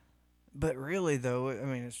 But really, though, I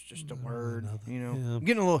mean, it's just a word, Yeah. I'm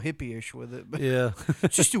getting a little hippie-ish with it. But Yeah.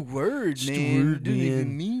 it's just a word, Just a man. word, It doesn't man.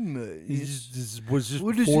 even mean much. It was just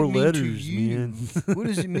What does 4 it mean to letters, you? man. What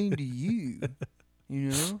does it mean to you? You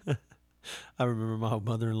know? I remember my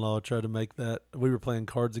mother-in-law tried to make that. We were playing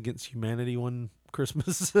Cards Against Humanity one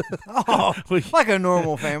Christmas. Oh, like a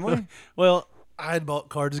normal family. Well, I had bought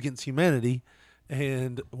Cards Against Humanity,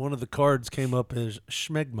 and one of the cards came up as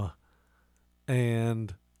Schmegma.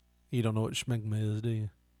 And you don't know what Schmegma is, do you?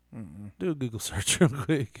 Mm-mm. Do a Google search real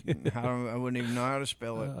quick. I wouldn't even know how to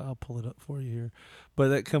spell it. I'll pull it up for you here. But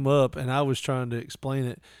that come up, and I was trying to explain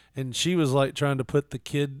it, and she was like trying to put the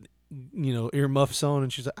kid, earmuffs on,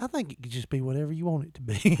 and she's like, I think it could just be whatever you want it to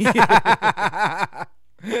be.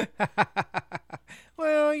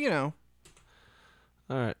 Well,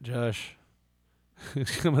 All right, Josh.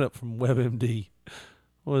 It's coming up from WebMD.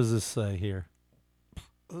 What does this say here?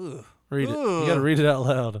 Ugh. Read it. You got to read it out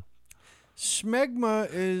loud. Smegma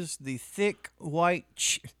is the thick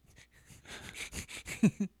white.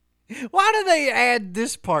 Why do they add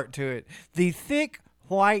this part to it? The thick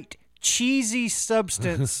white cheesy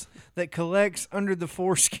substance that collects under the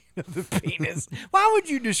foreskin of the penis. Why would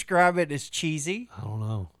you describe it as cheesy? I don't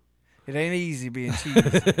know. It ain't easy being cheesy.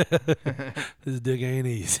 This dick ain't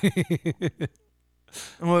easy.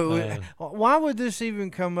 Why would this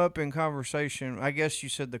even come up in conversation? I guess you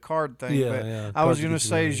said the card thing, but I was going to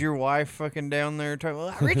say, is your wife fucking down there talking,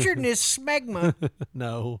 well, Richard and his smegma?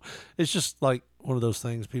 No, it's just like one of those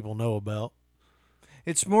things people know about.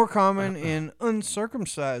 It's more common in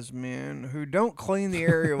uncircumcised men who don't clean the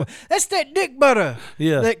area. That's that dick butter.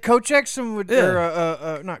 Yeah. That Coach Exum would,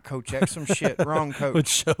 or not Coach Exum, shit, wrong coach. Would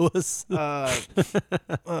show us.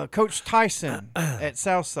 Coach Tyson at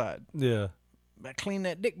Southside. Yeah. I clean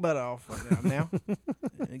that dick butt off right now.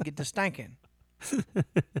 Get the stankin'.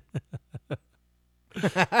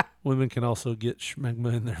 Women can also get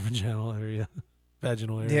schmegma in their vaginal area.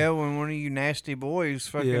 Yeah, when one of you nasty boys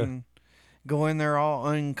fucking go in there all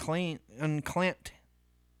unclamped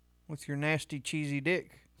with your nasty cheesy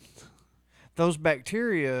dick. Those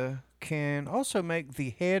bacteria can also make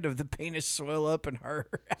the head of the penis swell up and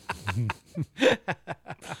hurt.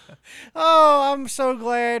 Oh, I'm so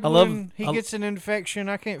glad when he gets an infection.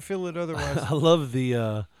 I can't feel it otherwise. I love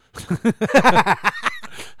the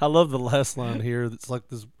I love the last line here. That's like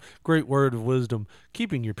this great word of wisdom.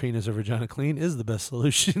 Keeping your penis or vagina clean is the best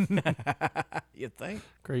solution. You think?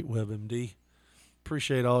 Great WebMD.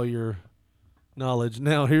 Appreciate all your knowledge.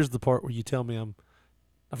 Now here's the part where you tell me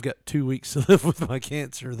I've got 2 weeks to live with my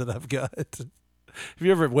cancer that I've got. Have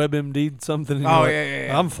you ever WebMD'd something? And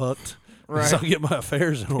Yeah. I'm fucked. Right. So I'll get my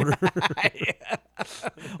affairs in order.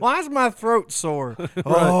 Why is my throat sore?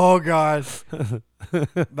 Oh, God.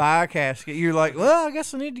 Buy a casket. You're like, well, I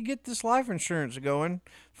guess I need to get this life insurance going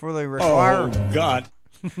before they require. Oh, God.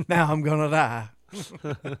 Now I'm going to die.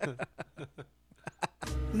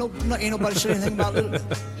 No, ain't nobody said anything about little.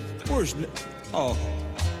 Where's. Oh,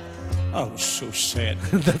 so sad.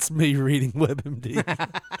 That's me reading WebMD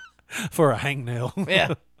for a hangnail.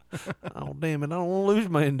 Yeah. Oh, damn it. I don't want to lose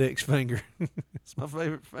my index finger. It's my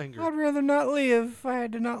favorite finger. I'd rather not live if I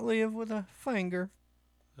had to not live with a finger.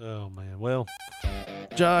 Oh, man. Well,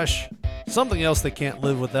 Josh, something else they can't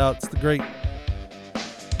live without. It's the great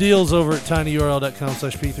deals over at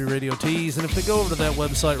tinyurl.com/P3RadioTees. And if they go over to that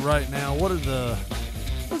website right now, what's the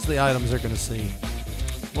items they're going to see?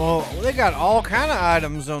 Well, they got all kind of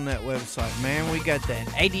items on that website, man. We got that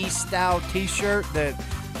 80s style t-shirt, that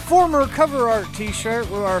former cover art t-shirt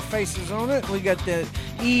with our faces on it. We got that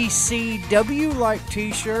ECW like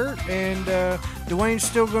t-shirt, and Dwayne's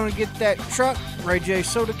still going to get that truck Ray J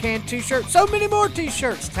soda can t-shirt. So many more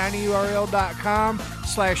t-shirts.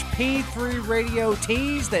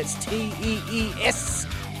 tinyurl.com/P3RadioTees. That's TEES.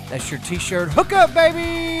 That's your t-shirt hookup,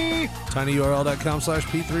 baby.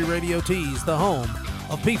 tinyurl.com/P3RadioTees, the home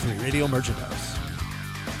of P3 Radio merchandise.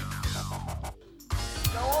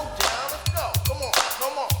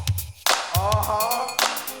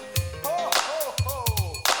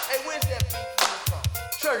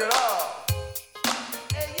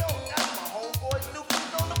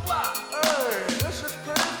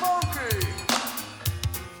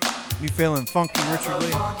 You feeling funky, Richard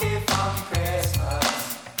Lee?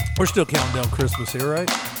 We're still counting down Christmas here, right?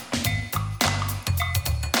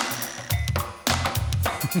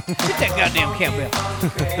 Get that goddamn cowbell.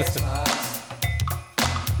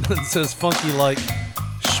 It says funky like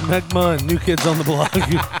Schmegma and New Kids on the Block.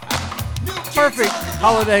 Perfect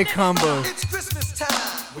holiday combo. It's Christmas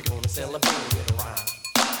time. We're gonna celebrate.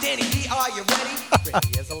 Danny D, are you ready?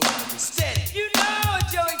 Ready as a lemon. Steady. You know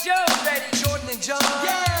Joey Joe's ready. Jordan and John.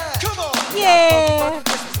 Yeah. Come on. Yeah.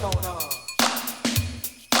 Christmas going on.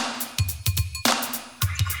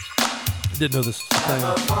 Didn't know this was a thing.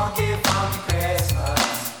 Have a funky, funky Christmas.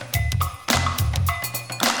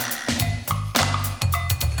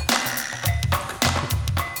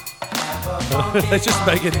 They're just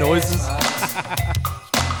making noises.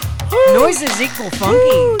 Noises equal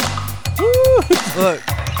funky. Look,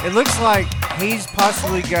 it looks like he's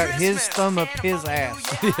possibly got his thumb up his ass.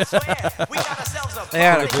 They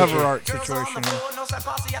had a cover art situation here.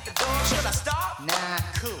 Nah,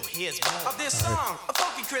 cool. Here's more of this song, a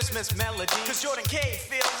funky Christmas melody. Cause Jordan K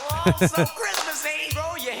feels also Christmas Eve.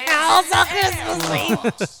 Throw your hands Also Christmas Eve.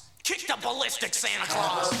 Kick the ballistic Santa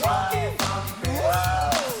Claus. Have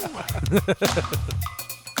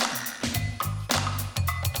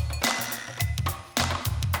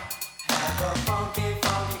a funky,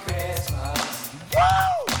 funky Christmas.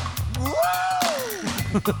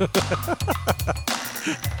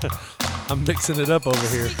 I'm mixing it up over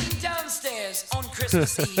here. Sneaking downstairs on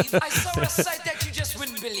Christmas Eve, I saw a sight that you just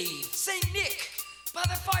wouldn't believe. Saint Nick by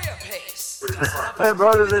the fireplace. Hey,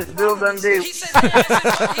 brother, this is Bill Dundee. He said,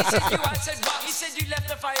 I said, what? He said you left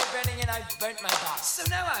the fire burning and I burnt my box. So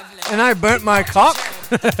now I've learned. And I burnt my cock?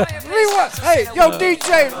 Rewind. Hey, yo,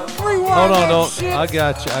 DJ, rewind. Hold on, that don't. shit. I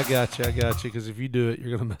got you. Because if you do it,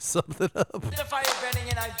 you're gonna mess something up. The fire burning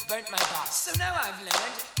and I burnt my box. So now I've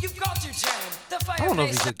learned you've got to turn the fireplace. I don't know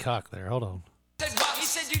if he said cock there. Hold on. He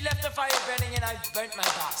said you left the fire burning and I burnt my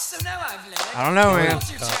box. So now I've learned. I don't know, man. Got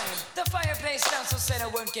to turn the fireplace down so Santa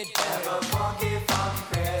won't get burned. Have a funky, funky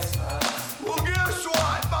Christmas. Well, guess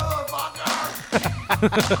what, motherfucker?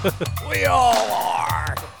 We all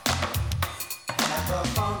are. Have a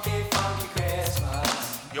funky, funky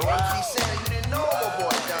Christmas. Yo, MC Santa, you didn't know my boy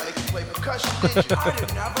down there can play percussion, did you? I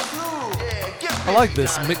didn't have a clue. Yeah, get I like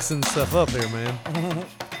this mixing stuff up here, man.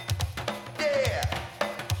 Yeah.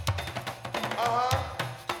 Uh-huh.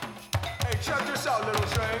 Hey, check this out, little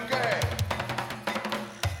train. Go ahead.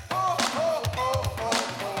 Oh, oh, oh, oh,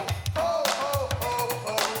 oh, oh, oh,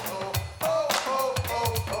 oh, oh, oh,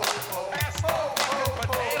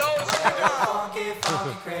 Funky,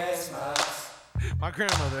 funky Christmas. My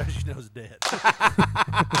grandmother, as you know, is dead.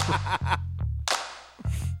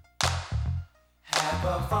 Have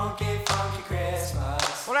a funky, funky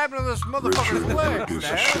Christmas. What happened to this motherfucker's legs,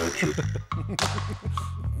 Dad?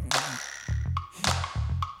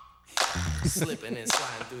 Slipping and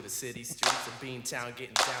sliding through the city streets of Beantown,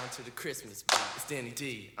 getting down to the Christmas beat. It's Danny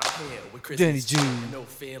D. I'm here with Christmas. Danny G. No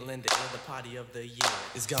feeling the other party of the year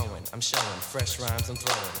is going. I'm showing fresh rhymes I'm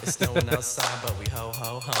throwing. It's snowing outside, but we ho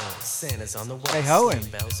ho ho. Santa's on the way. Hey, hoeing.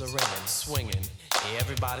 Bells are ringing, swinging.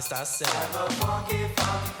 Everybody starts singing. Have a funky,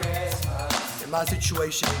 funky Christmas. In my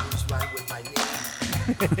situation, it was right with my knee.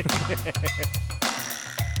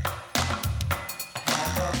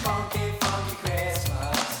 Have a funky, funky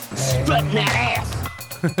Christmas. Strutting that ass.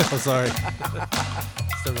 Oh, sorry.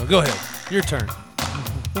 Still going. Go ahead. Your turn.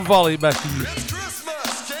 We'll volley it back to you. It's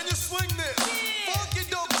Christmas. Can you swing this? Funky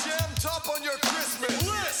dope jam top on your Christmas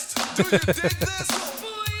list. Do you dig this?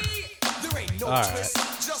 There ain't no All right. twist.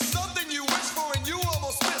 Just something you wish for and you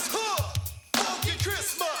almost miss. Huh? Funky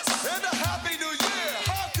Christmas and a happy new year.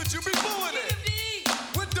 How could you be doing it?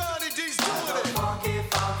 When Donnie D's doing it. Funky,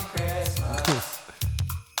 funky Christmas.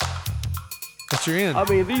 But you're in. I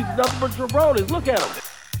mean, these nothing but jabronis. Look at them.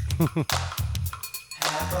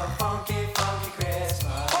 Have a funky, funky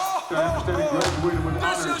Christmas.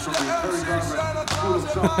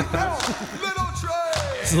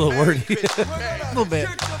 It's a little wordy. A little bit.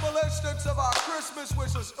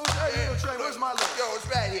 Where's my list? Yo, it's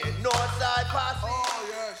right here. Northside Posse. Oh,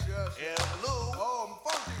 yes, yes. Yeah, Blue. Oh, I'm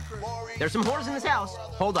funky Chris. There's some whores in this house.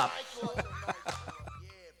 Hold up.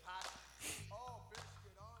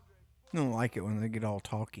 I don't like it when they get all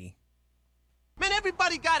talky. Man,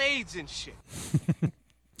 everybody got AIDS and shit.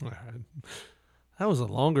 All right. That was a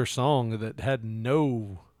longer song that had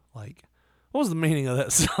no, like, what was the meaning of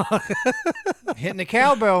that song? Hitting the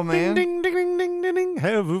cowbell, man. Ding, ding, ding, ding, ding, ding.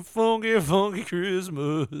 Have a funky, funky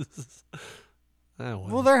Christmas.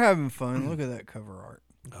 Well, they're having fun. Look at that cover art.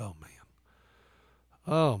 Oh, man.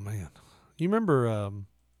 Oh, man. You remember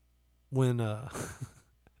when,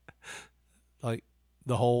 like,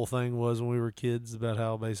 the whole thing was when we were kids about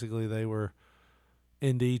how basically they were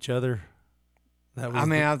into each other? That was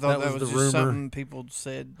I thought that was the just rumor. something people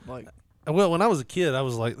said, like... Well, when I was a kid, I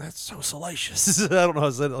was like, "That's so salacious." I don't know how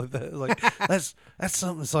I said it like that. Like that's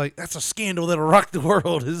something. It's like that's a scandal that'll rock the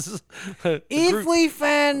world. If we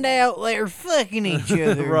find out they're fucking each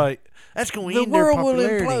other, right? That's going The to end their world will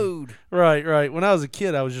popularity. implode. Right. When I was a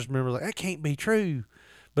kid, I was just remember like that can't be true.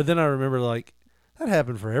 But then I remember like that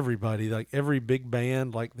happened for everybody. Like every big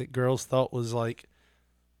band like that girls thought was like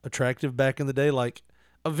attractive back in the day. Like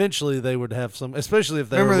eventually they would have some, especially if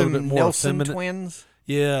they were a little bit more Nelson effeminate. twins?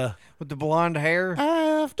 Yeah. With the blonde hair?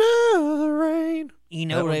 After the rain. You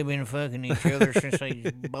know they've been fucking each other since they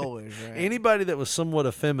was boys, right? Anybody that was somewhat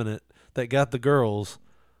effeminate that got the girls,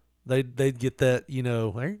 they'd get that, you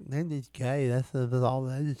know. They're just gay. That's all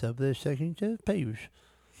that is up there sucking to pews.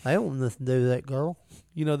 I don't want nothing to do with that girl.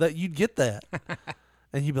 You know, that you'd get that.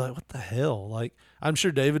 And you'd be like, what the hell? Like, I'm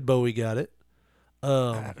sure David Bowie got it.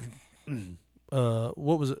 What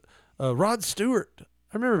was it? Rod Stewart.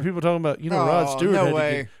 I remember people talking about, Rod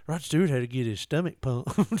Stewart. Rod Stewart had to get his stomach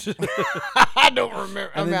pumped. I don't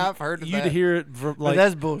remember. I mean, I've heard of you'd that. hear it from, like,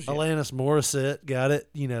 that's bullshit. Alanis Morissette got it.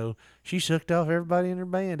 You know, she sucked off everybody in her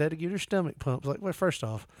band, had to get her stomach pumped. Like, well, first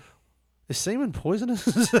off, is semen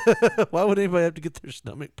poisonous? Why would anybody have to get their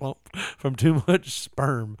stomach pumped from too much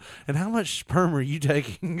sperm? And how much sperm are you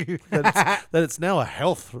taking that it's now a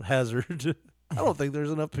health hazard? I don't think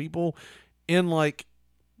there's enough people in, like,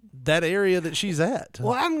 that area that she's at.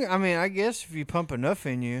 Well, I guess if you pump enough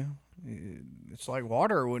in you, it's like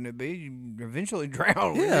water, wouldn't it be? You eventually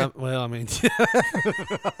drown. Yeah, well, I mean,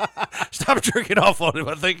 stop jerking off on him.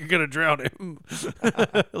 I think you're going to drown him.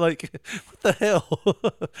 Like, what the hell?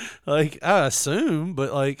 Like, I assume,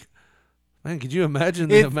 but like, man, could you imagine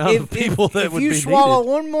the amount of people that would be needed? If you swallow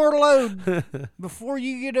one more load before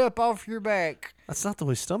you get up off your back. That's not the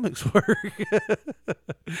way stomachs work.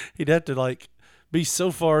 He'd have to, like, be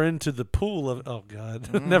so far into the pool of, oh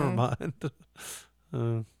God, never mind.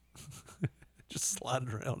 Just sliding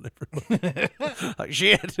around everywhere. Like,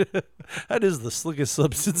 shit. That is the slickest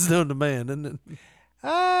substance known to man, isn't it?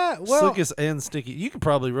 Well, slickest and sticky. You could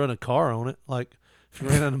probably run a car on it, like if you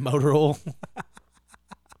ran out of motor oil.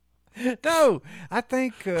 No, I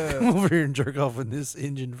think come over here and jerk off in this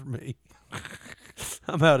engine for me.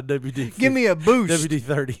 I'm out of WD. Give me a boost.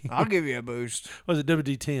 WD-30. I'll give you a boost. Was it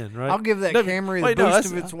WD-10, right? I'll give that Camry the boost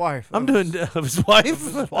of its wife. I'm doing his wife?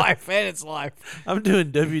 His wife and its life. I'm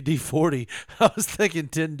doing WD-40. I was thinking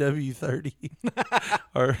 10W30.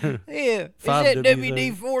 Or yeah. Is that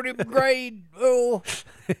WD-40 grade? Oh.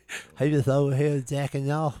 He was over here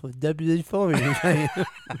jacking off with WD-40.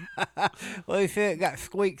 Well, he said it got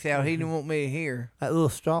squeaks out. He didn't want me to hear. That little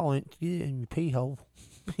straw went in your pee hole.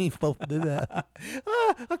 You ain't supposed to do that.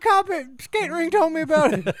 A cop at skate ring told me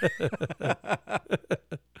about it.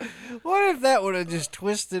 What if that would have just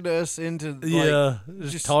twisted us into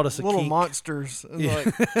just taught us a little kink. Monsters? Yeah.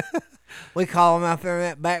 Like, we call them out there in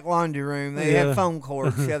that back laundry room. They have phone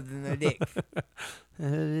cords shoved in their dicks.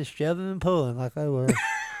 Just shoving and pulling like they were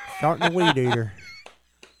starting a weed eater.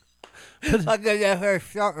 Like they got her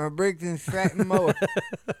starting a Briggs and Stratton mower.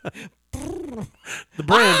 The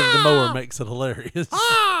brand of the mower makes it hilarious.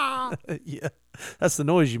 Yeah, that's the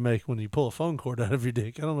noise you make when you pull a phone cord out of your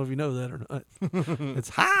dick. I don't know if you know that or not. It's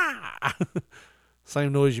ha.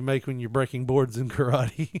 Same noise you make when you're breaking boards in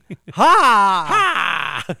karate.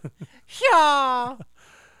 Ha! Ha! Yeah.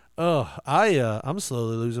 Oh, I'm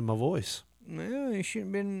slowly losing my voice. Well, you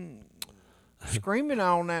shouldn't have been screaming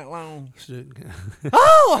all night long.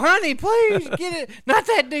 Oh, honey, please get it. Not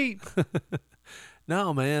that deep.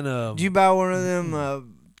 No, man. Did you buy one of them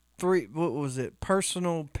what was it?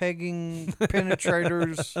 Personal pegging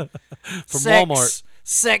penetrators from Walmart.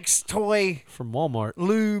 Sex toy from Walmart.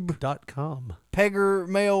 Lube.com. Pegger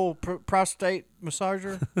male prostate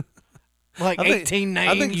massager. Like 18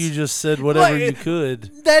 names. I think you just said whatever you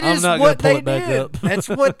could. That is what they did. That's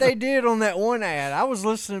what they did on that one ad. I was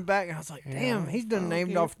listening back and I was like, damn, he's done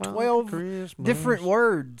named off 12 different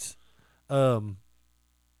words. No,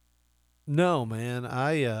 man.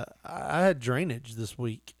 I had drainage this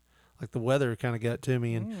week. Like the weather kind of got to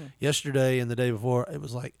me, and yesterday and the day before, it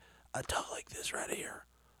was like I talk like this right here.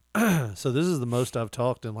 So this is the most I've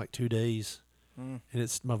talked in like 2 days,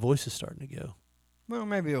 and my voice is starting to go. Well,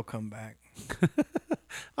 maybe it'll come back.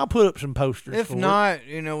 I'll put up some posters. If not,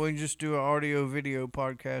 we just do an audio video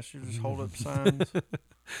podcast. You just hold up signs.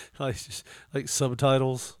 like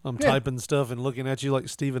subtitles. I'm typing stuff and looking at you like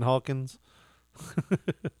Stephen Hawkins.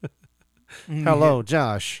 Hello,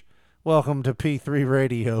 Josh. Welcome to P3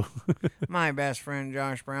 Radio. My best friend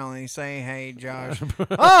Josh Brownlee. Say hey, Josh.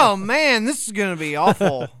 Oh, man, this is going to be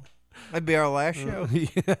awful. That'd be our last show.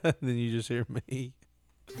 Yeah, then you just hear me.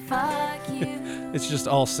 Fuck you. It's just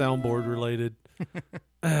all soundboard related.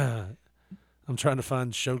 I'm trying to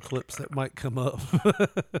find show clips that might come up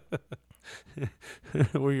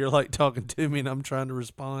where you're like talking to me and I'm trying to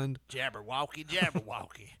respond. Jabberwocky,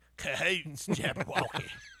 Jabberwocky. Cahoots, Jabberwocky.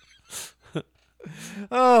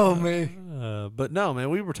 Oh, man. But no, man,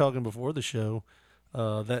 we were talking before the show.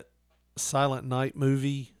 That Silent Night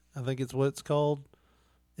movie, I think it's what it's called.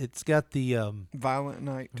 It's got the Violent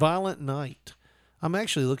Night. Violent Night. I'm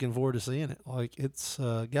actually looking forward to seeing it. Like, it's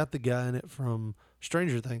got the guy in it from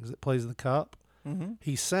Stranger Things that plays the cop. Mm-hmm.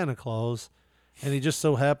 He's Santa Claus, and he just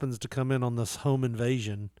so happens to come in on this home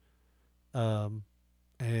invasion. And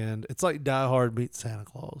it's like Die Hard meets Santa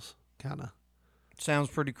Claus, kind of. Sounds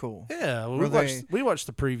pretty cool. Yeah, well, we watched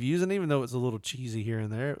the previews, and even though it's a little cheesy here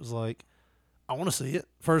and there, it was like, I want to see it.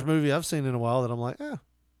 First movie I've seen in a while that I'm like,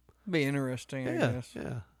 be interesting, I guess.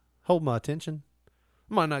 Yeah, hold my attention.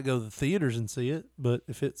 I might not go to the theaters and see it, but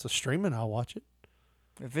if it's a streaming, I'll watch it.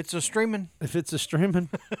 If it's a streaming,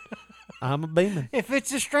 I'm a beaming. If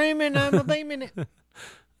it's a streaming, I'm a beaming it.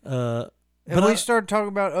 But we started talking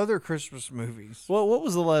about other Christmas movies. Well, what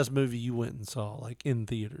was the last movie you went and saw, like, in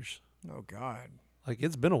theaters? Oh, God. Like,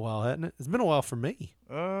 it's been a while, hasn't it? It's been a while for me.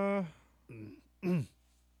 I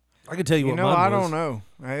can tell you what mine was. I don't know.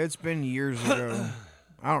 It's been years ago.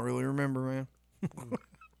 I don't really remember, man.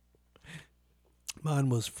 Mine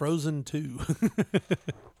was Frozen 2.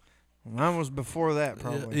 Mine was before that,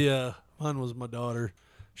 probably. Yeah, mine was my daughter.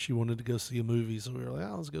 She wanted to go see a movie, so we were like,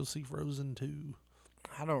 let's go see Frozen 2.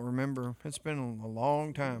 I don't remember. It's been a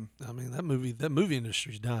long time. I mean, that movie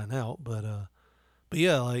industry's dying out, but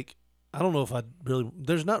yeah, like, I don't know if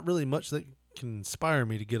there's not really much that can inspire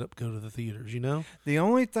me to get up, go to the theaters, you know? The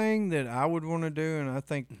only thing that I would want to do, and I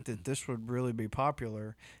think that this would really be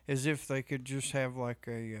popular, is if they could just have like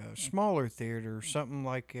a smaller theater, something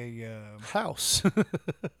like a house.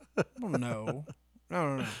 Well,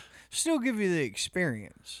 no. Still give you the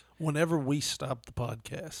experience. Whenever we stop the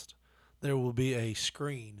podcast, there will be a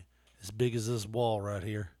screen as big as this wall right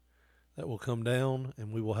here that will come down,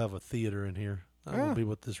 and we will have a theater in here. That will be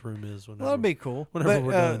what this room is. Whenever, that'd be cool. Whenever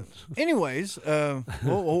we're done. Anyways,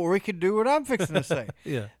 or we could do what I'm fixing to say.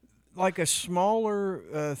 Yeah. Like a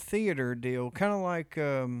smaller theater deal, kind of like,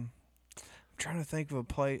 I'm trying to think of a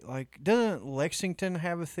place, like, doesn't Lexington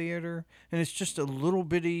have a theater? And it's just a little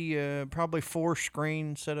bitty, probably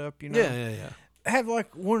 4-screen setup, you know? Yeah. Have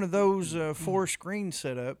like one of those 4-screen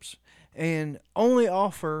setups and only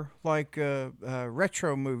offer like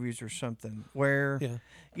retro movies or something where,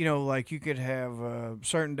 you know, like you could have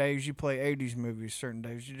certain days you play 80s movies, certain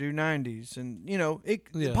days you do 90s. And, you know,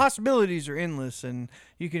 the possibilities are endless, and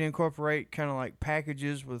you can incorporate kind of like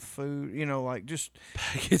packages with food, you know, like just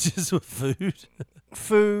packages with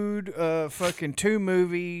food, fucking 2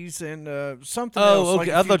 movies and something else. Oh,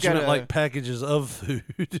 okay. Like I thought you meant like packages of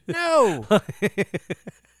food. No.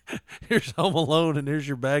 Here's Home Alone, and here's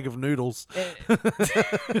your bag of noodles.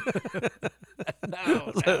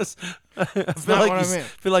 No. I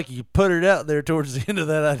feel like you put it out there towards the end of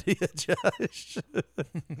that idea, Josh.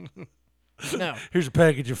 No. Here's a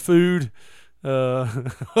package of food.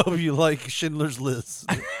 Hope you like Schindler's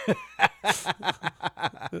List.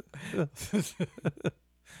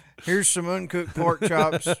 Here's some uncooked pork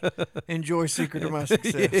chops. Enjoy Secret of My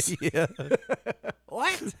Success. Yeah.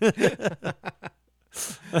 What?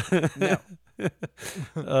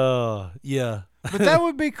 No. Yeah. But that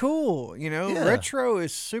would be cool, you know. Yeah. Retro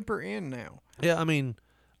is super in now. Yeah, I mean,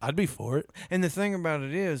 I'd be for it. And the thing about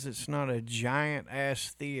it is, it's not a giant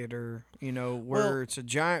ass theater, you know, where it's a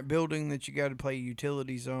giant building that you got to pay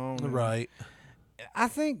utilities on. Right. I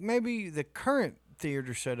think maybe the current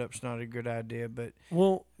theater setup's not a good idea, but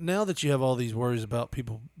now that you have all these worries about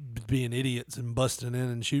people being idiots and busting in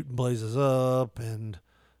and shooting places up, and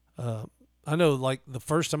I know, like, the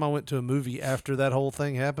first time I went to a movie after that whole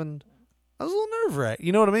thing happened, I was a little nerve-wracked.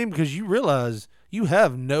 You know what I mean? Because you realize you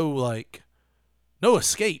have no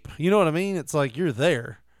escape. You know what I mean? It's like you're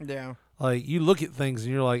there. Yeah. Like, you look at things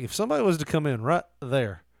and you're like, if somebody was to come in right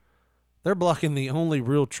there, they're blocking the only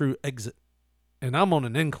real true exit. And I'm on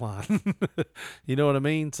an incline. You know what I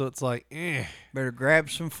mean? So it's like, better grab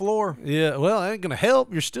some floor. Yeah, well, it ain't going to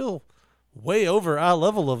help. You're still way over eye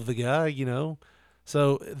level of the guy, you know?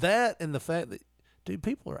 So that, and the fact that, dude,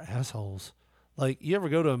 people are assholes. Like, you ever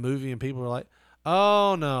go to a movie and people are like,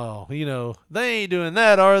 oh, no, you know, they ain't doing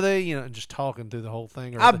that, are they? You know, and just talking through the whole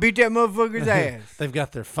thing. I beat that motherfucker's ass. They've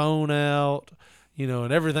got their phone out, you know,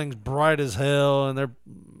 and everything's bright as hell, and their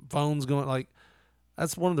phone's going, like,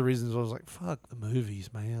 that's one of the reasons I was like, fuck the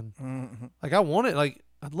movies, man. Mm-hmm. Like, I want it. Like,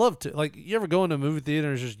 I'd love to. Like, you ever go into a movie theater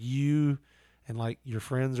and it's just you and, like, your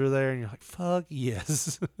friends are there and you're like, fuck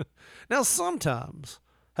yes. Now, sometimes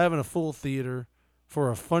having a full theater for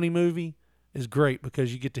a funny movie is great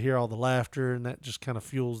because you get to hear all the laughter and that just kind of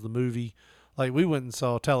fuels the movie. Like, we went and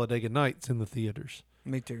saw Talladega Nights in the theaters.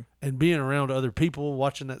 Me too. And being around other people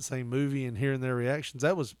watching that same movie and hearing their reactions,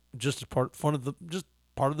 that was just part of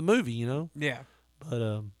the movie, you know? Yeah. But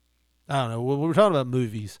I don't know. We were talking about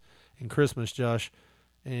movies and Christmas, Josh,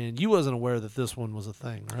 and you wasn't aware that this one was a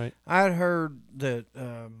thing, right? I'd heard that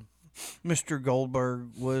Mr.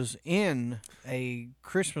 Goldberg was in a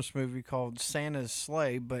Christmas movie called Santa's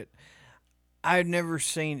Sleigh, but I'd never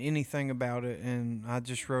seen anything about it, and I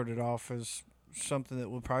just wrote it off as something that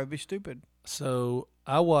would probably be stupid. So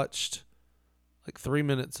I watched like 3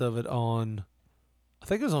 minutes of it on, I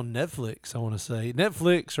think it was on Netflix, I want to say.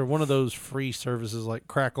 Netflix or one of those free services like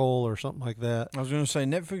Crackle or something like that. I was going to say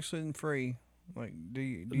Netflix isn't free. Like, do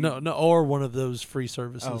you No, or one of those free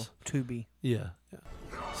services. Oh, Tubi. Yeah.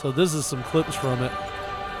 So this is some clips from it.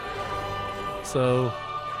 So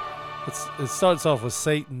it starts off with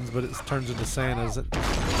Satan's, but it turns into Santa's.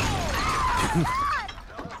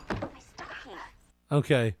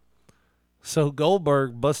 Okay. So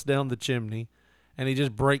Goldberg busts down the chimney, and he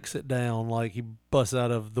just breaks it down like he busts out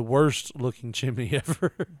of the worst looking chimney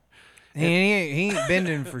ever. He ain't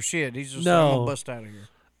bending for shit. He's just like, I'm gonna bust out of here.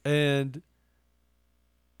 And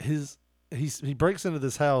he breaks into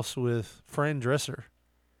this house with Fran Dresser.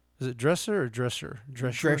 Is it Dresser or Dresser?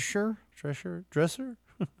 Dresser?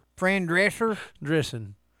 Fran Dresser?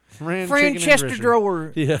 Dressing. Fran Chester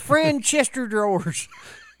Drawers. Yeah. Fran Chester Drawers.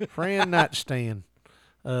 Fran Nightstand.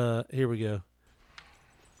 Here we go.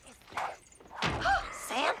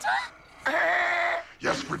 Santa?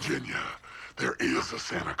 Yes, Virginia. There is a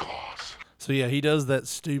Santa Claus. So yeah, he does that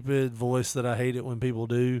stupid voice that I hate it when people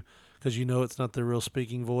do, because you know it's not their real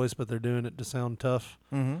speaking voice, but they're doing it to sound tough.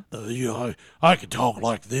 Mm-hmm. I can talk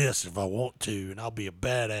like this if I want to, and I'll be a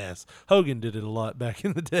badass. Hogan did it a lot back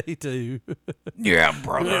in the day too. Yeah,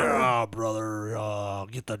 brother. Yeah, brother.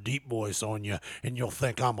 Get the deep voice on you, and you'll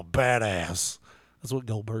think I'm a badass. That's what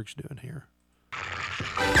Goldberg's doing here.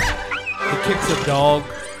 He kicks a dog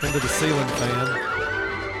into the ceiling fan.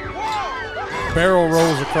 Barrel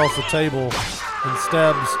rolls across the table and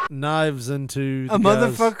stabs knives into the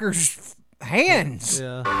motherfucker's hands.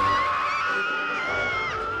 Yeah.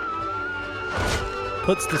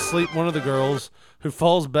 Puts to sleep one of the girls, who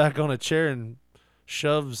falls back on a chair and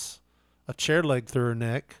shoves a chair leg through her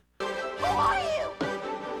neck. Who are you?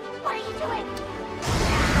 What are you doing?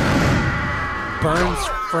 Burns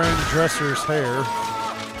Fran Dresser's hair.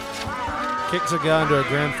 Kicks a guy into a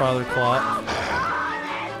grandfather clock.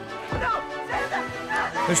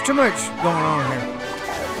 There's too much going on here.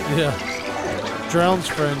 Yeah. Drowns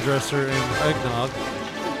Fran Dresser in eggnog.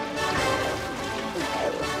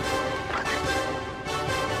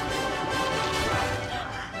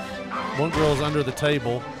 One girl's under the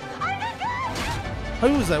table.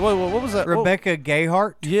 Who was that? What was that? Rebecca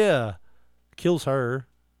Gayheart? Yeah. Kills her.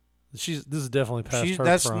 This is definitely past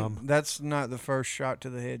her prime. That's not the first shot to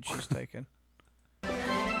the head she's taken.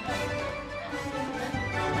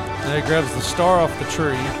 Now he grabs the star off the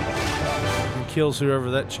tree and kills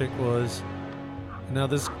whoever that chick was. And now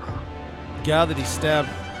this guy that he stabbed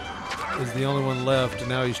is the only one left, and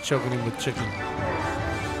now he's choking him with chicken.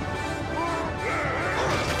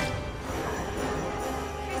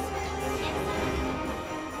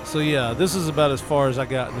 So yeah, this is about as far as I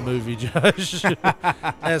got in the movie, Josh.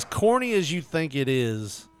 As corny as you think it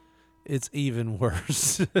is, it's even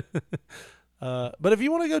worse. But if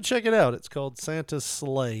you want to go check it out, it's called Santa's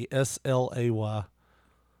Sleigh, S-L-A-Y.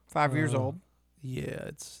 5 years old. Yeah,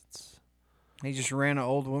 it's. He just ran an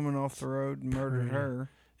old woman off the road and murdered her.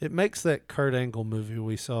 It makes that Kurt Angle movie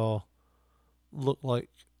we saw look like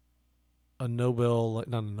a Nobel, like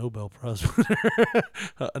not a Nobel Prize winner,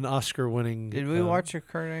 an Oscar-winning. Did we watch a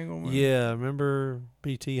Kurt Angle movie? Yeah, remember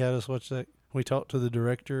BT had us watch that? We talked to the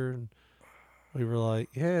director and we were like,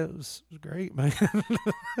 "Yeah, it was great, man."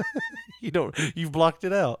 You've blocked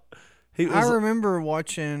it out. I remember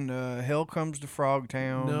watching Hell Comes to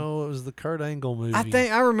Frogtown. No, it was the Kurt Angle movie.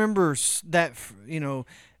 I remember that,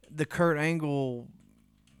 the Kurt Angle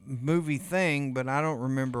movie thing, but I don't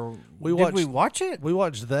remember. Did we watch it? We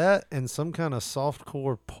watched that and some kind of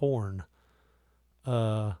softcore porn.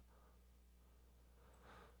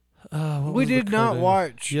 We did not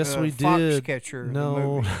watch. Yes, we did. Foxcatcher. No, the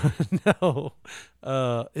movie. no.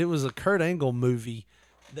 It was a Kurt Angle movie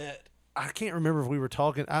that I can't remember if we were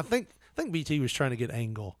talking. I think BT was trying to get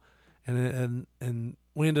Angle, and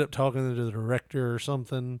we ended up talking to the director or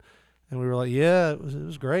something, and we were like, "Yeah, it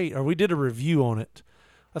was great." Or we did a review on it.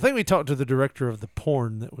 I think we talked to the director of the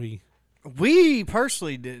porn that we. We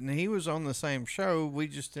personally didn't. He was on the same show. We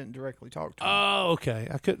just didn't directly talk to him. Oh, okay.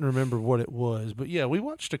 I couldn't remember what it was. But, yeah, we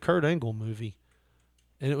watched a Kurt Angle movie.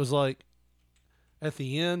 And it was like, at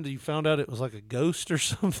the end, you found out it was like a ghost or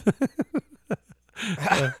something.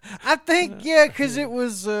 I think because it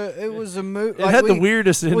was a movie. It had the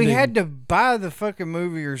weirdest ending. We had to buy the fucking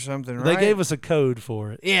movie or something, right? They gave us a code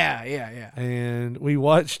for it. Yeah. And we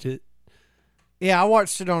watched it. Yeah, I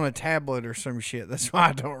watched it on a tablet or some shit. That's why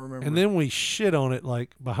I don't remember. And then we shit on it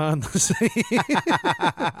like behind the scenes.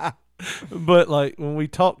 But like when we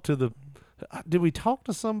talked to did we talk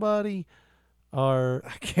to somebody? Or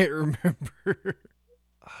I can't remember.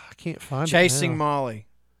 I can't find Chasing it now. Molly.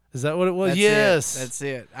 Is that what it was? That's yes. That's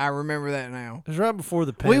it. I remember that now. It was right before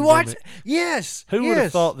the pandemic. We watched. Yes. Who would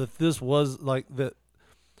have thought that this was like that?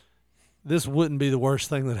 This wouldn't be the worst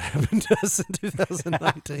thing that happened to us in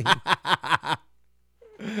 2019.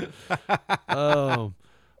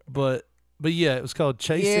 But yeah, it was called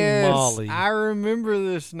Chasing Molly. I remember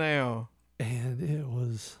this now. And it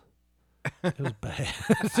was bad.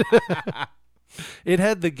 It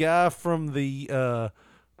had the guy from the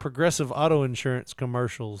Progressive Auto Insurance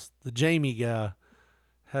commercials, the Jamie guy,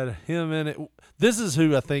 had him in it. This is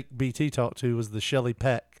who I think BT talked to, was the Shelley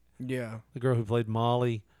Peck. Yeah. The girl who played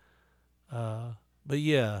Molly. But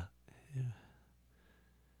yeah.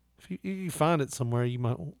 If you find it somewhere, you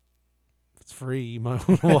might, if it's free, you might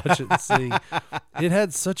want to watch it and see. It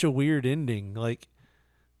had such a weird ending. Like,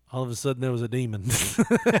 all of a sudden there was a demon.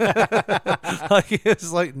 Like,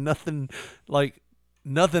 it's like nothing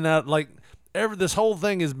out, like, this whole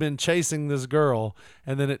thing has been chasing this girl,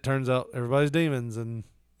 and then it turns out everybody's demons, and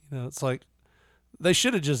it's like they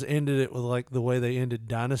should have just ended it with like the way they ended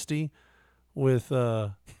Dynasty with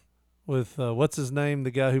what's his name,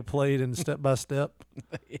 the guy who played in Step by Step.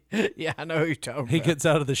 Yeah, I know who you're talking about. He gets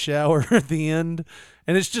out of the shower at the end,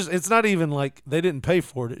 and it's not even like they didn't pay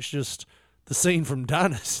for it. It's just the scene from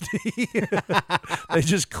Dynasty. They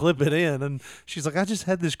just clip it in, and she's like, I just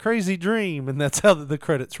had this crazy dream, and that's how the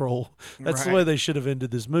credits roll. That's the way they should have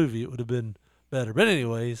ended this movie. It would have been better. But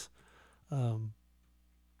anyways, or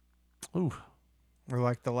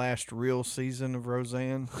like the last real season of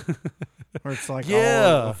Roseanne, where it's like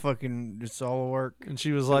it's all work. And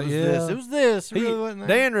she was like, it was this. It really wasn't that.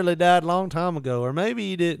 Dan really died a long time ago, or maybe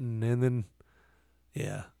he didn't. And then,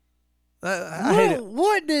 yeah. I hate it.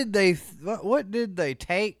 What did they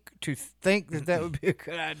take to think that would be a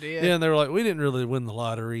good idea? Yeah, and they were like, we didn't really win the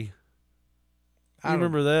lottery. I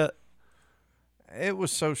remember that. It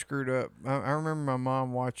was so screwed up. I remember my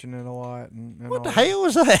mom watching it a lot. And what the hell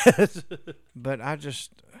was that? But I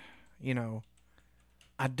just,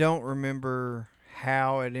 I don't remember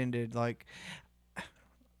how it ended. Like,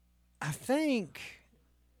 I think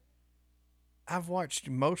I've watched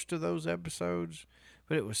most of those episodes,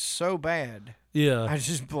 but it was so bad. Yeah. I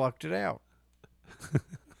just blocked it out.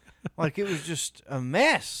 Like, it was just a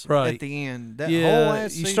mess at the end. That whole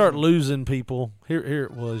last you season. Start losing people. Here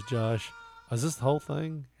it was, Josh. Was this the whole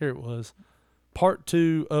thing? Here it was. Part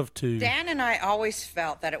 2 of 2. Dan and I always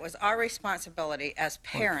felt that it was our responsibility as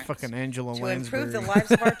parents fucking Angela to Lansbury. improve the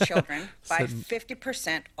lives of our children by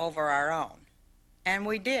 50% over our own. And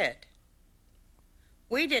we did.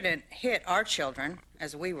 We didn't hit our children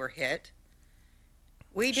as we were hit.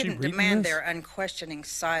 We didn't demand their unquestioning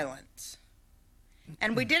silence.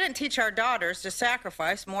 And we didn't teach our daughters to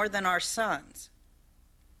sacrifice more than our sons.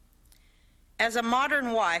 As a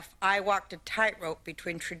modern wife, I walked a tightrope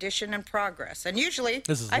between tradition and progress, and usually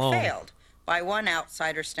I failed by one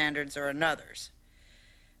outsider's standards or another's.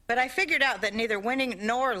 But I figured out that neither winning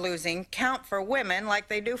nor losing count for women like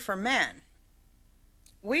they do for men.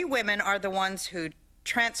 We women are the ones who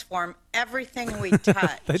transform everything we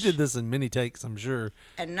touch. They did this in many takes, I'm sure.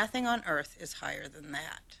 And nothing on earth is higher than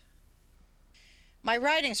that. My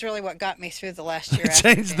writing's really what got me through the last year.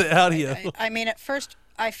 Changed the audio. I mean, at first,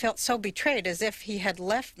 I felt so betrayed, as if he had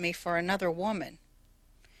left me for another woman.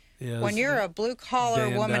 Yeah, when you're a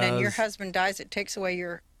blue-collar woman and your husband dies, it takes away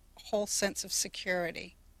your whole sense of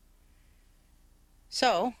security.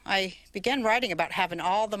 So I began writing about having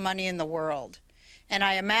all the money in the world. And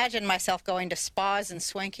I imagined myself going to spas and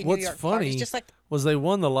swanky New York parties. What's funny was they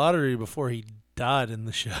won the lottery before he died in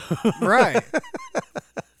the show. Right.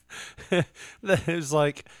 It was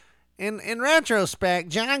like, in retrospect,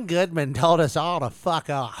 John Goodman told us all to fuck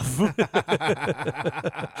off.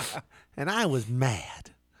 And I was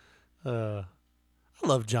mad. I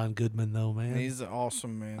love John Goodman, though, man. He's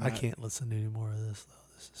awesome, man. I can't listen to any more of this, though.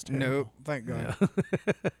 This is terrible. Nope, thank God.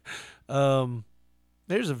 Yeah.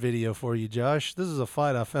 There's a video for you, Josh. This is a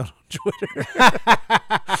fight I found on Twitter.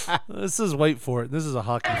 This is, wait for it. This is a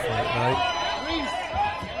hockey fight, right?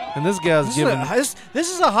 And this guy's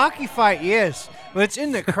this is a hockey fight, yes, but it's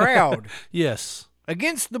in the crowd. Yes.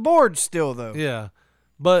 Against the board still, though. Yeah.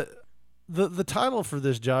 But the title for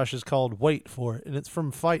this, Josh, is called Wait For It, and it's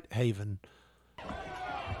from Fight Haven.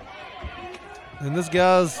 And this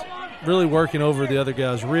guy's really working over the other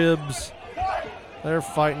guy's ribs. They're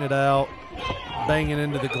fighting it out, banging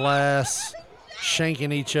into the glass,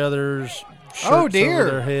 shanking each other's shirts over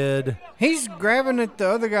their head. He's grabbing at the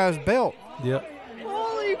other guy's belt. Yep.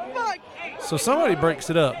 Holy fuck! So somebody breaks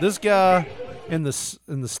it up. This guy in the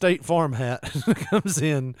State Farm hat comes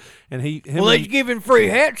in, and he's giving free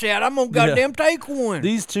hats out. I'm gonna goddamn take one.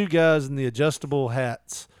 These two guys in the adjustable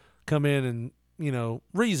hats come in and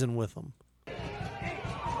reason with them.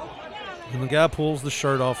 And the guy pulls the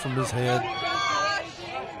shirt off from his head,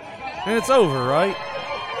 and it's over, right?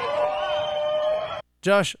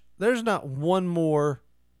 Josh, there's not one more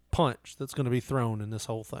punch that's going to be thrown in this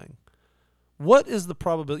whole thing. What is the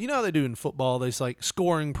probability? You know how they do in football? They say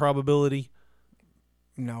scoring probability.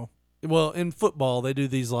 No. Well, in football, they do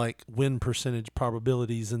these like win percentage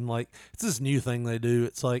probabilities, and like it's this new thing they do.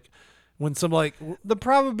 It's like when the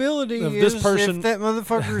probability of is this person, if that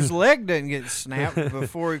motherfucker's leg doesn't get snapped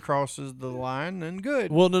before he crosses the line, then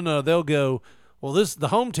good. Well, no, they'll go. Well, the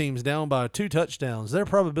home team's down by 2 touchdowns. Their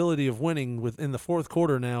probability of winning within the fourth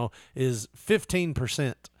quarter now is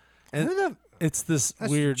 15%. And it's this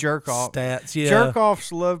weird jerk off stats. Yeah, jerk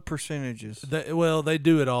offs love percentages. They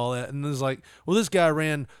do it all that, and it's like, well, this guy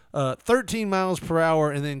ran 13 miles per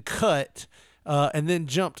hour and then cut, and then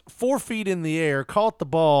jumped 4 feet in the air, caught the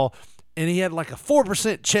ball, and he had like a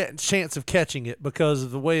 4% chance of catching it because of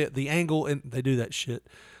the way the angle, and they do that shit.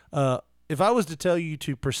 If I was to tell you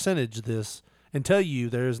to percentage this and tell you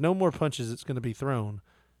there's no more punches that's going to be thrown,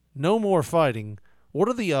 no more fighting, what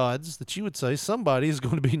are the odds that you would say somebody is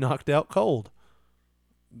going to be knocked out cold?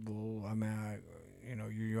 Well, I mean,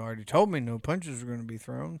 you already told me no punches are going to be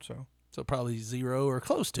thrown, so probably 0 or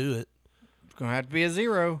close to it. It's going to have to be a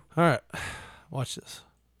 0. All right, watch this.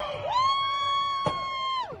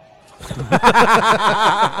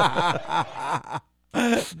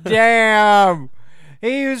 Damn,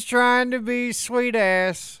 he was trying to be sweet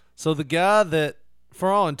ass. So the guy that,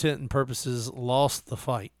 for all intent and purposes, lost the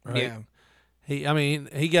fight, right? Yeah.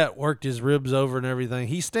 He got worked his ribs over and everything.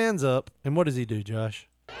 He stands up, and what does he do, Josh?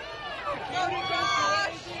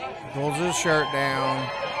 Pulls his shirt down,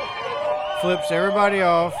 flips everybody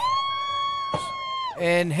off,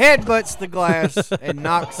 and headbutts the glass and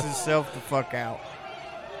knocks himself the fuck out.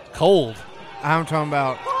 Cold. I'm talking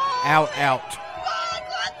about out.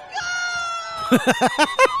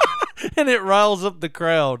 And it riles up the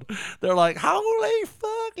crowd. They're like, holy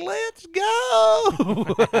fuck, let's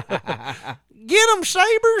go. Get them,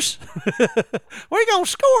 Sabres. We're going to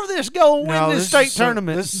score this goal, win this state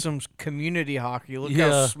tournament. This is some community hockey. Look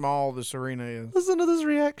how small this arena is. Listen to this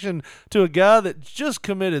reaction to a guy that just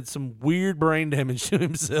committed some weird brain damage to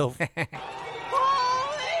himself.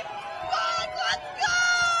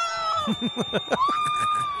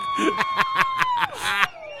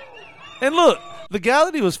 And look, the guy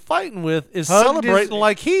that he was fighting with is celebrating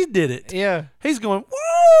like he did it. Yeah. He's going,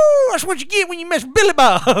 woo, that's what you get when you mess with Billy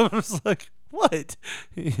Bob. It's like, what?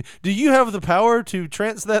 Do you have the power to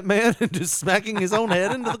trance that man into smacking his own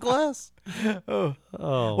head into the glass? Oh,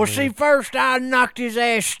 well, man. See, first I knocked his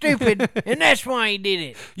ass stupid, and that's why he did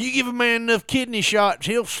it. You give a man enough kidney shots,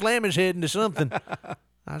 he'll slam his head into something.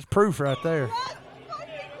 That's proof right there.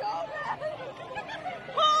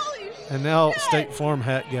 And now State Farm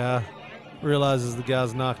hat guy realizes the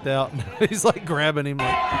guy's knocked out, and he's like grabbing him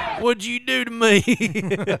like, what'd you do to me?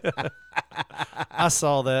 I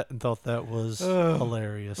saw that and thought that was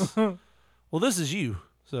hilarious. Well, this is you,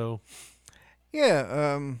 so.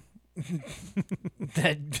 Yeah,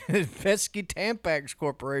 that pesky Tampax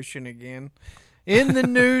Corporation again. In the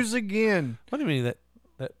news again. What do you mean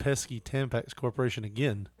that pesky Tampax Corporation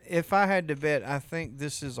again? If I had to bet, I think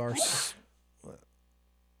this is our...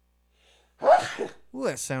 Ooh,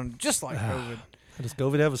 that sounded just like COVID. Does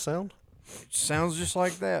COVID have a sound? It sounds just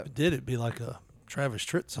like that. Did it be like a Travis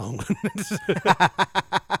Tritt song?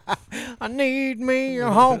 I need me a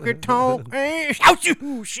honky tonk. Shout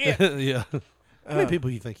you shit. Yeah. How many people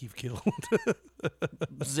you think you've killed?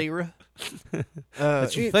 0.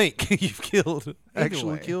 That you think you've killed.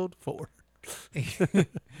 Actually killed 4.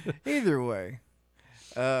 Either way,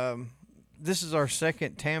 this is our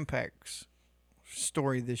second Tampax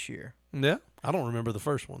story this year. Yeah, I don't remember the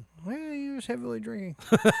first one. Well, he was heavily drinking.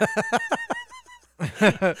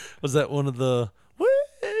 Was that one of the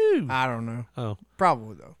woo? I don't know. Oh,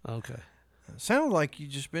 probably though. Okay. Sounds like you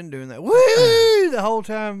just been doing that woo the whole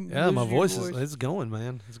time. Yeah, my voice is going,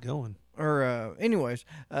 man. It's going. Or anyways,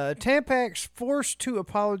 Tampax forced to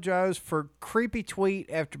apologize for creepy tweet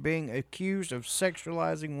after being accused of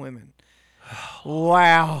sexualizing women.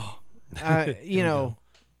 Wow. You know,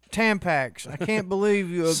 Tampax, I can't believe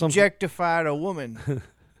you objectified a woman.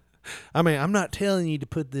 I mean, I'm not telling you to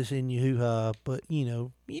put this in your hoo-ha, but, you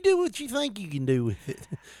know, you do what you think you can do with it.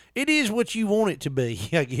 It is what you want it to be,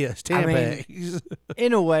 I guess. Tampax.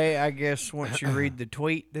 In a way, I guess, once you read the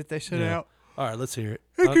tweet that they sent out. All right, let's hear it.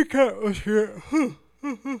 Let's hear it.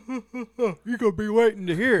 You're going to be waiting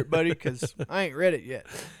to hear it, buddy, because I ain't read it yet.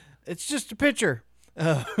 It's just a picture.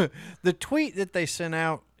 The tweet that they sent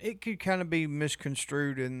out, it could kind of be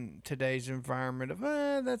misconstrued in today's environment of,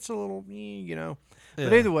 that's a little, you know. Yeah.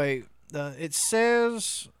 But either way, it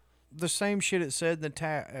says the same shit it said in the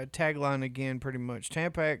tagline again, pretty much.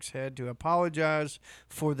 Tampax had to apologize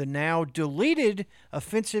for the now deleted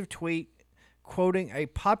offensive tweet quoting a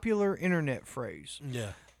popular internet phrase.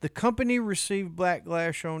 Yeah. The company received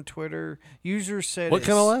backlash on Twitter. Users said, "What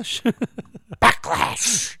kind of lash?"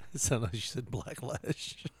 Backlash. It sounded like you said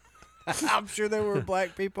blacklash. I'm sure there were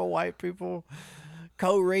black people, white people,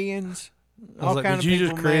 Koreans, all like, kind of did you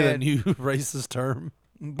people just create mad. a new racist term?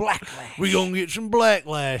 Blacklash. We gonna get some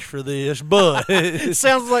blacklash for this, but It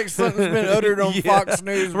sounds like something's been uttered on Fox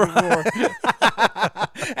News before.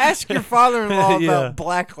 Ask your father-in-law about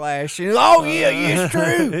blacklash. Oh, yeah, it's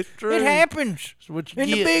true. It's true. It happens It's what you in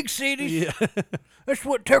the get. big cities. Yeah. That's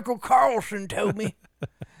what Tucker Carlson told me.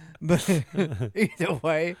 But either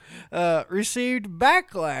way, received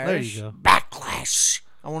backlash. There you go. Backlash.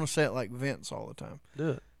 I want to say it like Vince all the time. Do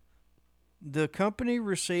it. The company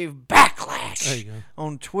received backlash There you go.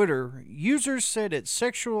 on Twitter. Users said it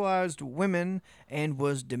sexualized women and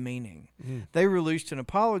was demeaning. They released an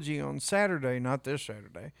apology on Saturday, not this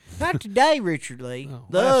Saturday. Not today, Richard Lee.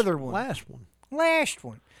 The other one. Last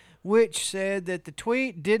one. Which said that the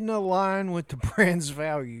tweet didn't align with the brand's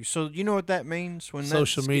values. So you know what that means? When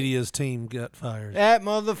Social media's team got fired. That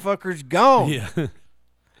motherfucker's gone. Yeah.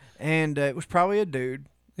 And it was probably a dude.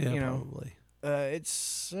 Yeah, you know. probably.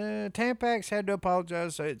 It's Tampax had to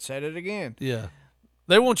apologize, so it said it again. Yeah.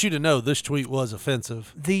 They want you to know this tweet was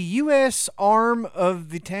offensive. The U.S. arm of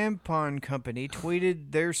the tampon company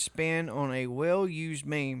tweeted their spin on a well-used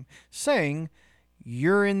meme saying,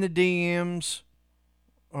 "You're in the DMs."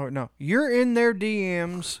 Or no, you're in their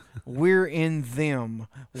DMs. We're in them.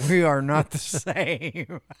 We are not the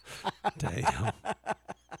same. Damn.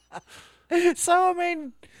 So,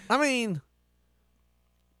 I mean,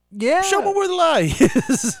 yeah. Show me where the lie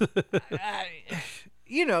is.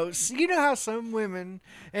 You know how some women,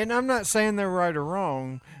 and I'm not saying they're right or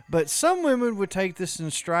wrong, but some women would take this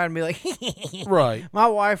in stride and be like, Right. My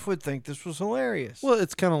wife would think this was hilarious. Well,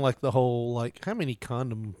 it's kind of like the whole, like, how many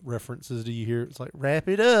condom references do you hear? It's like, wrap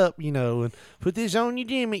it up, you know, and put this on your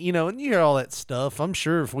Jimmy, you know, and you hear all that stuff. I'm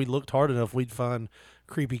sure if we looked hard enough, we'd find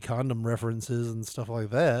creepy condom references and stuff like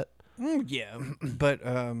that. Yeah, but,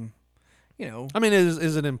 you know. I mean,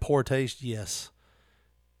 is it in poor taste? Yes.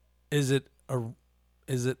 Is it,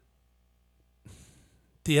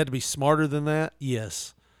 do you have to be smarter than that?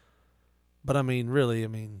 Yes. But I mean, really,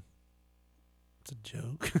 it's a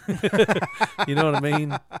joke. You know what I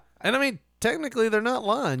mean? And I mean, technically they're not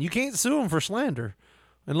lying. You can't sue them for slander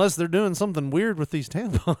unless they're doing something weird with these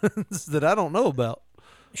tampons that I don't know about.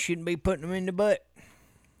 Shouldn't be putting them in the butt.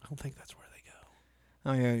 I don't think that's where they go.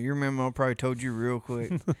 Oh, yeah, your mama probably told you real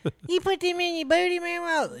quick. You put them in your booty, man?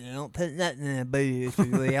 Well, you don't put nothing in the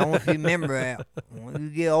booty. I want you to remember that. When you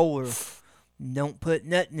get older, don't put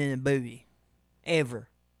nothing in the booty. Ever.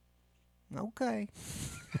 Okay.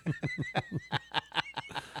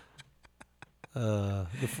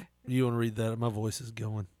 You want to read that? My voice is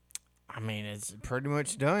going. I mean, it's pretty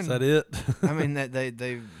much done. Is that it? I mean, that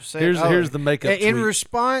they've said. Here's the makeup In tweet.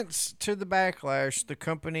 response to the backlash, the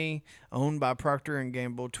company owned by Procter &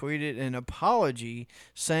 Gamble tweeted an apology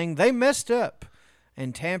saying they messed up,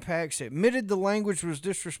 and Tampax admitted the language was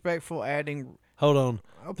disrespectful, adding. Hold on.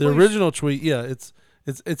 Oh, The please. original tweet, yeah, it's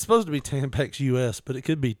supposed to be Tampax US, but it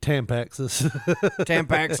could be Tampaxus.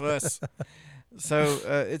 Tampaxless. So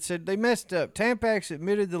it said they messed up. Tampax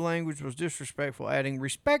admitted the language was disrespectful, adding,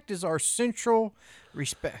 "Respect is our central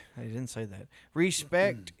respect." I didn't say that.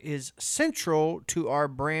 Respect is central to our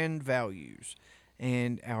brand values,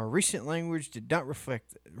 and our recent language did not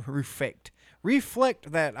reflect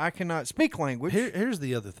that. I cannot speak language. Here's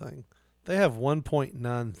the other thing: they have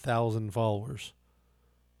 1.9 thousand followers.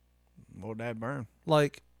 Well, that burn.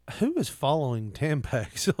 Like, who is following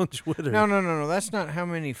Tampax on Twitter? No. That's not how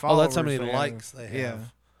many followers. Oh, that's how many they likes have. they have. Yeah.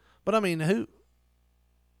 But I mean, who?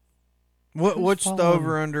 What's the following?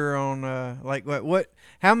 over under on what?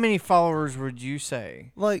 How many followers would you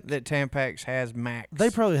say that Tampax has max?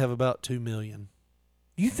 They probably have about 2 million.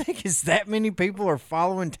 You think it's that many people are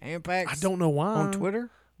following Tampax? I don't know why on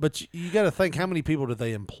Twitter. But you got to think, how many people do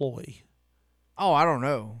they employ? Oh, I don't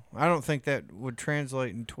know. I don't think that would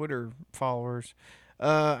translate in Twitter followers.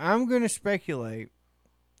 I'm going to speculate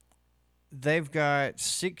they've got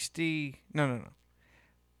 60. No.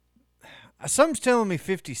 Something's telling me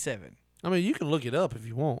 57. I mean, you can look it up if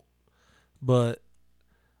you want, but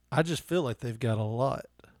I just feel like they've got a lot.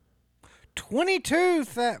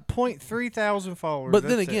 22.3 thousand followers. But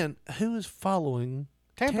then again, who is following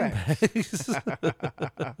Tampax?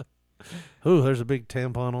 Ooh, there's a big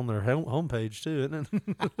tampon on their homepage too, isn't it?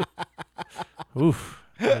 Oof.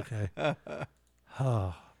 Okay.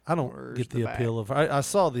 I don't get the appeal of her. I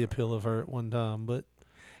saw the appeal of her at one time, but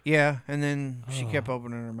yeah, and then she kept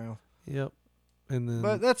opening her mouth. Yep. And then,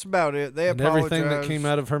 but that's about it. They and everything that came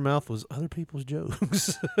out of her mouth was other people's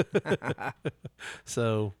jokes.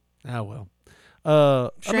 So, well.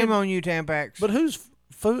 Shame on you, Tampax. But who's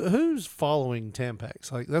following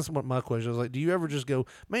Tampax? Like, that's what my question is. Like, do you ever just go,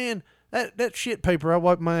 man, that shit paper I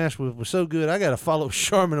wiped my ass with was so good, I got to follow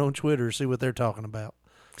Charmin on Twitter to see what they're talking about.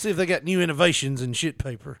 See if they got new innovations in shit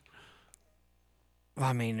paper.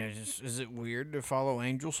 I mean, is it weird to follow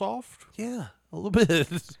Angel Soft? Yeah, a little bit.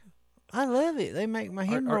 I love it. They make my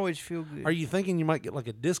hemorrhoids feel good. Are you thinking you might get like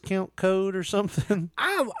a discount code or something?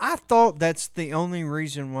 I thought that's the only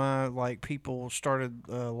reason why like people started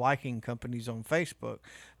liking companies on Facebook,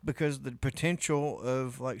 because the potential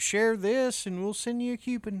of like share this and we'll send you a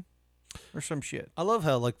coupon or some shit. I love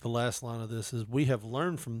how like the last line of this is, we have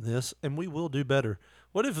learned from this and we will do better.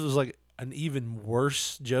 What if it was like an even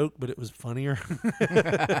worse joke, but it was funnier?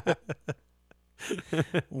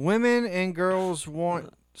 Women and girls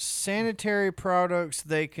want sanitary products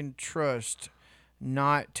they can trust,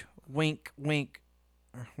 not wink, wink.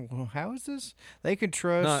 How is this? They can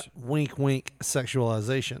trust. Not wink, wink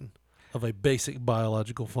sexualization of a basic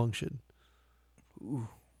biological function. Ooh.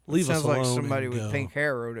 Leave us alone. Sounds like somebody with pink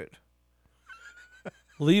hair wrote it.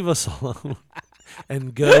 Leave us alone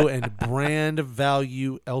and go and brand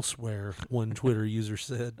value elsewhere, one Twitter user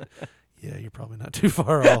said. Yeah, you're probably not too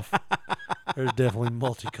far off. There's definitely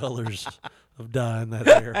multicolors of dye in that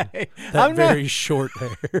hair. That very short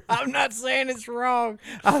hair. I'm not saying it's wrong.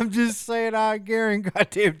 I'm just saying I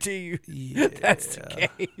guarantee you that's the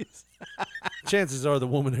case. Chances are the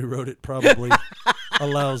woman who wrote it probably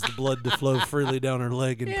allows the blood to flow freely down her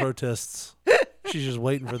leg in protests. She's just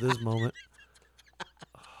waiting for this moment.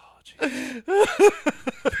 Oh,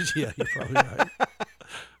 jeez. Yeah, you're probably right.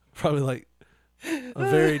 Probably like a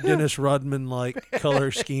very Dennis Rodman-like color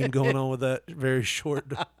scheme going on with that very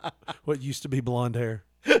short, what used to be blonde hair.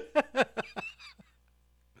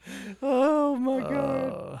 Oh, my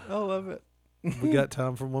God. I love it. We got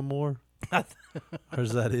time for one more? Or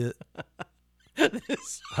is that it?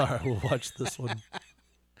 All right, we'll watch this one.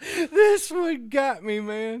 This one got me,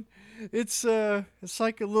 man. It's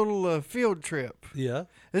like a little field trip. Yeah.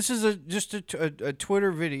 This is just a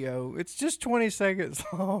Twitter video. It's just 20 seconds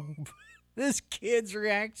long. This kid's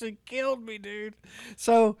reaction killed me, dude.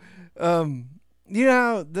 So, you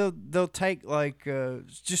know, they'll take like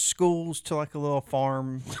just schools to like a little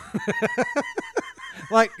farm.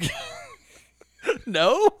 Like,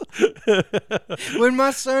 no. When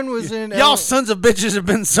my son was in, y'all sons of bitches have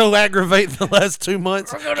been so aggravating the last 2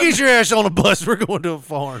 months. Get your ass on a bus. We're going to a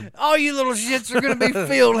farm. All you little shits are going to be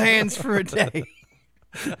field hands for a day.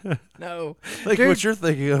 No, I think what you're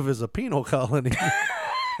thinking of is a penal colony.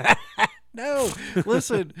 No,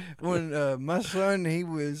 listen. When my son, he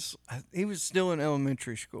was still in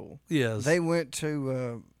elementary school. Yes, they went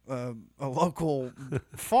to a local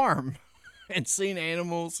farm and seen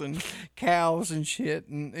animals and cows and shit,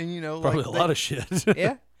 and you know, probably like a lot of shit.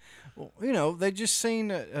 Yeah, well, you know, they just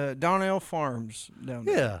seen Donnell Farms down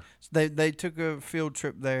there. Yeah, so they took a field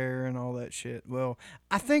trip there and all that shit. Well,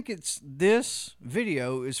 I think this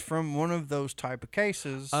video is from one of those type of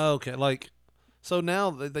cases. Okay, like. So now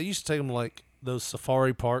they used to take them to like those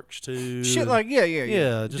safari parks too. Shit, like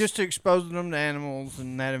yeah. Just exposing them to animals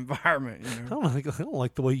in that environment. You know? I don't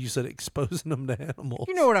like the way you said exposing them to animals.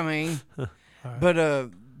 You know what I mean? Right. But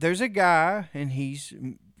there's a guy and he's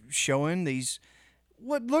showing these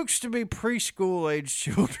what looks to be preschool age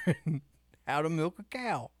children how to milk a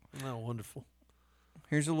cow. Oh, wonderful!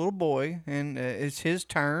 Here's a little boy, and it's his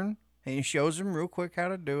turn, and he shows him real quick how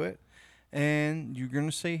to do it. And you're going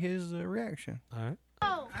to see his reaction. All right.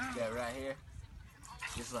 Oh. Yeah, right here.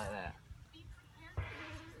 Just like that.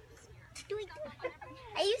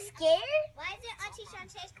 Are you scared? Why is it Auntie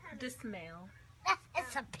Shantae's coming? The smell.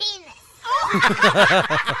 It's a penis.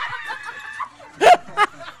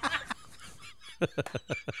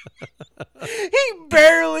 He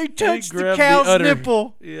barely touched the cow's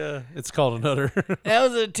nipple. Yeah, it's called an udder. That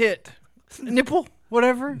was a tit. Nipple?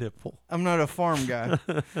 Whatever. Nipple. I'm not a farm guy.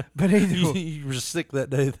 But either you were sick that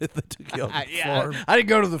day that they took you off the farm. I didn't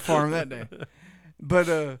go to the farm that day.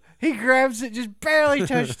 But he grabs it, just barely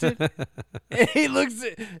touched it, and he looks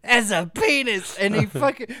at it as a penis, and he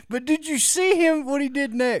fucking. But did you see him? What he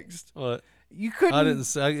did next? What? You couldn't. I didn't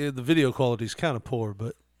say the video quality's kind of poor,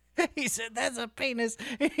 but he said that's a penis,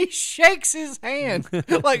 and he shakes his hand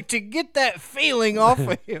like to get that feeling off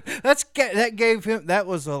of him. That gave him. That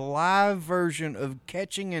was a live version of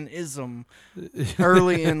catching an ism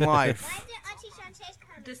early in life.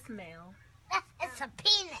 The smell. It's a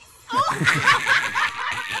penis.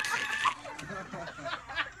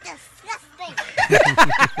 Disgusting.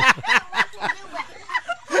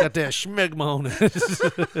 got that schmegma on it.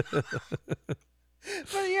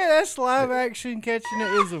 But yeah, that's live action catching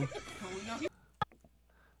an ism.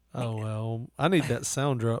 Oh well, I need that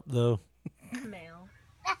sound drop though. Smell.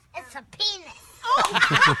 It's a penis.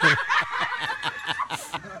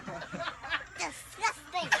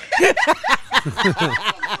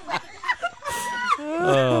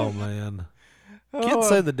 Oh man, kids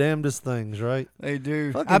say the damnedest things, right? They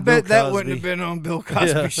do. Fucking I bet Bill that wouldn't Cosby. have been on Bill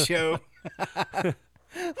Cosby's show.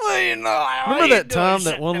 Well, you know, Remember that time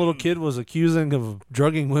that one little kid was accusing of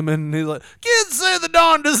drugging women? And he's like, "Kids say the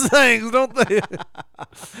darndest things, don't they?"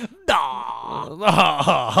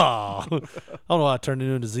 I don't know why I turned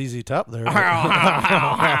it into ZZ Top there.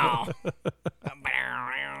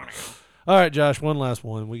 All right, Josh, one last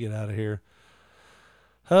one. We get out of here.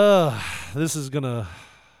 This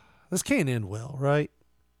can't end well, right?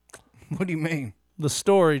 What do you mean? The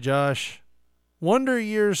story, Josh. Wonder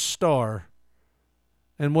Years star,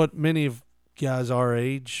 and what many of guys our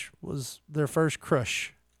age was their first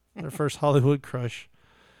crush, their first Hollywood crush.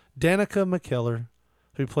 Danica McKellar,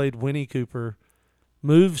 who played Winnie Cooper,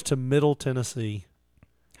 moves to Middle Tennessee.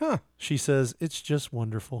 Huh. She says, "It's just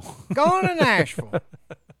wonderful." Going to Nashville.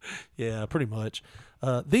 Yeah, pretty much.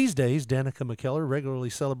 These days, Danica McKellar regularly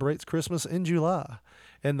celebrates Christmas in July,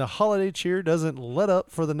 and the holiday cheer doesn't let up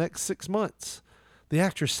for the next 6 months. The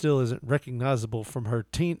actress still isn't recognizable from her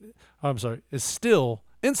is still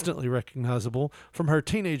instantly recognizable from her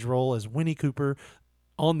teenage role as Winnie Cooper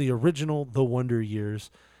on the original The Wonder Years.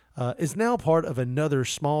 Is now part of another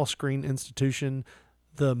small screen institution,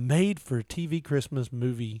 the made-for-TV Christmas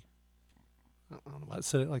movie. I don't know why I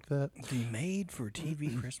said it like that. The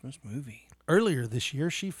made-for-TV Christmas movie. Earlier this year,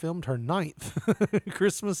 she filmed her 9th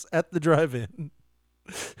Christmas at the Drive-In,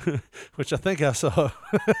 which I think I saw.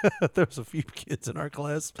 There was a few kids in our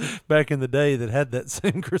class back in the day that had that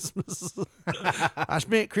same Christmas. I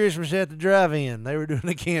spent Christmas at the Drive-In. They were doing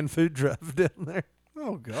a canned food drive down there.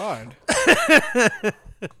 Oh, God.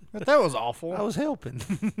 But that was awful. I was helping.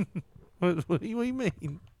 What do you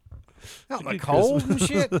mean? Out in the cold and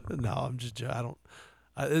shit? No, I'm just joking.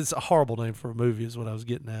 It's a horrible name for a movie is what I was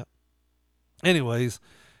getting at. Anyways,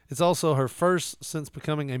 it's also her first since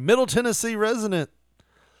becoming a Middle Tennessee resident.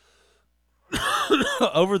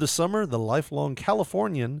 Over the summer, the lifelong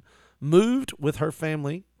Californian moved with her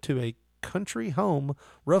family to a country home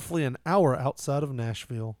roughly an hour outside of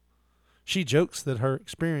Nashville. She jokes that her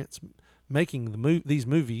experience making these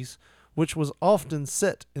movies, which was often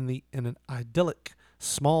set in an idyllic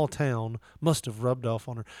small town, must have rubbed off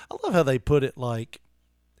on her. I love how they put it like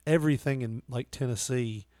everything in like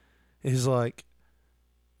Tennessee is like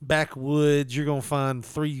backwoods. You're gonna find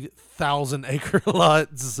 3,000 acre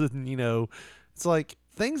lots, and it's like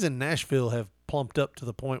things in Nashville have plumped up to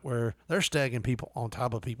the point where they're stacking people on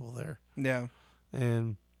top of people there. Yeah,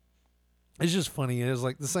 and it's just funny. It's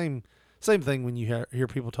like the same thing when you hear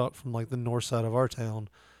people talk from like the north side of our town.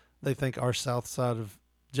 They think our south side of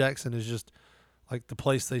Jackson is just like the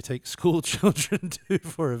place they take school children to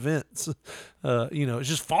for events. It's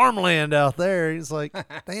just farmland out there. It's like,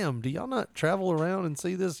 damn, do y'all not travel around and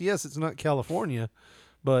see this? Yes, it's not California,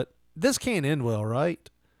 but this can't end well, right?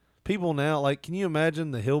 People now, like, can you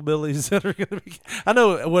imagine the hillbillies that are going to be? I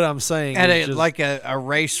know what I'm saying. At a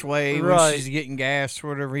raceway, right? When she's getting gas or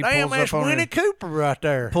whatever. He Damn, pulls that's up on Winnie Cooper right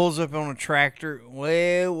there. Pulls up on a tractor.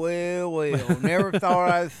 Well. Never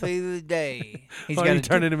thought I'd see the day. He's got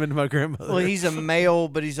turning him into my grandmother. Well, he's a male,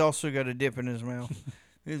 but he's also got a dip in his mouth.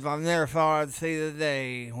 I've never thought I'd see the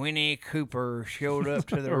day Winnie Cooper showed up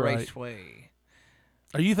to the Right. raceway.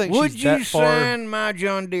 Are you think Would she's you that far? sign my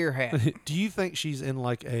John Deere hat? Do you think she's in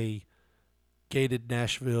like a gated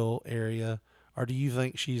Nashville area, or do you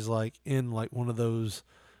think she's like in like one of those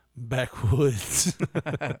backwoods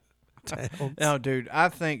towns? No, dude, I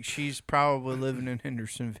think she's probably living in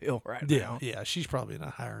Hendersonville right now. Yeah, she's probably in a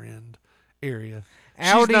higher end area.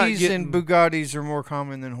 Audis and Bugattis are more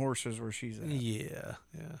common than horses where she's at. Yeah.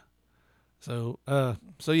 So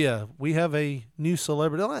yeah, we have a new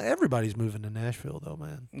celebrity. Everybody's moving to Nashville though,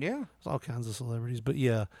 man. Yeah. There's all kinds of celebrities, but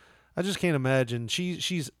yeah, I just can't imagine.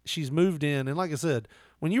 She's moved in, and like I said,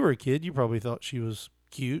 when you were a kid, you probably thought she was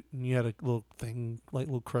cute, and you had a little thing, like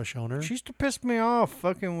little crush on her. She used to piss me off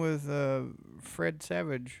fucking with Fred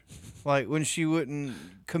Savage, like when she wouldn't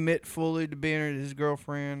commit fully to being his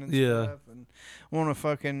girlfriend and stuff, and want to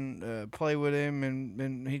fucking play with him,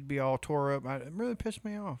 and he'd be all tore up. It really pissed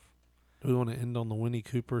me off. Do we want to end on the Winnie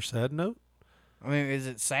Cooper sad note? I mean, is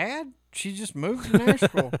it sad? She just moved to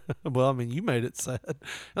Nashville. Well, I mean, you made it sad.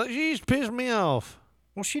 Like, she just pissed me off.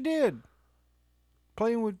 Well, she did.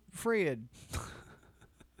 Playing with Fred.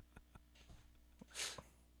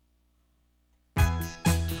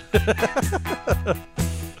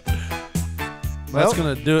 That's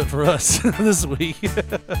going to do it for us this week.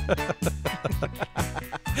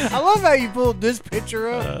 I love how you pulled this picture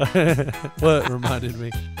up. What reminded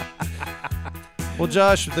me? Well,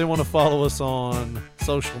 Josh, if they want to follow us on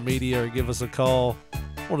social media or give us a call,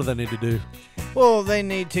 what do they need to do? Well, they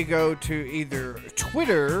need to go to either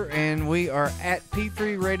Twitter, and we are at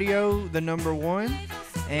P3 Radio, the number 1.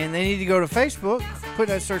 And they need to go to Facebook, put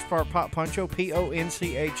that search bar Pop Poncho,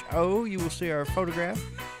 Poncho. You will see our photograph.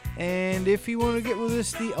 And if you want to get with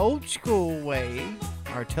us the old school way,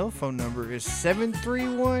 our telephone number is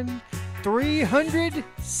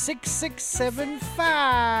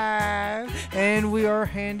 731-300-6675. And we are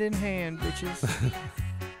hand in hand, bitches.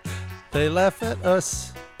 They laugh at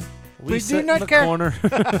us. We sit do not in the care. corner.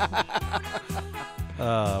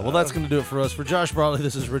 Well, that's going to do it for us. For Josh Brawley,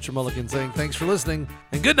 this is Richard Mulligan saying thanks for listening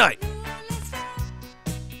and good night.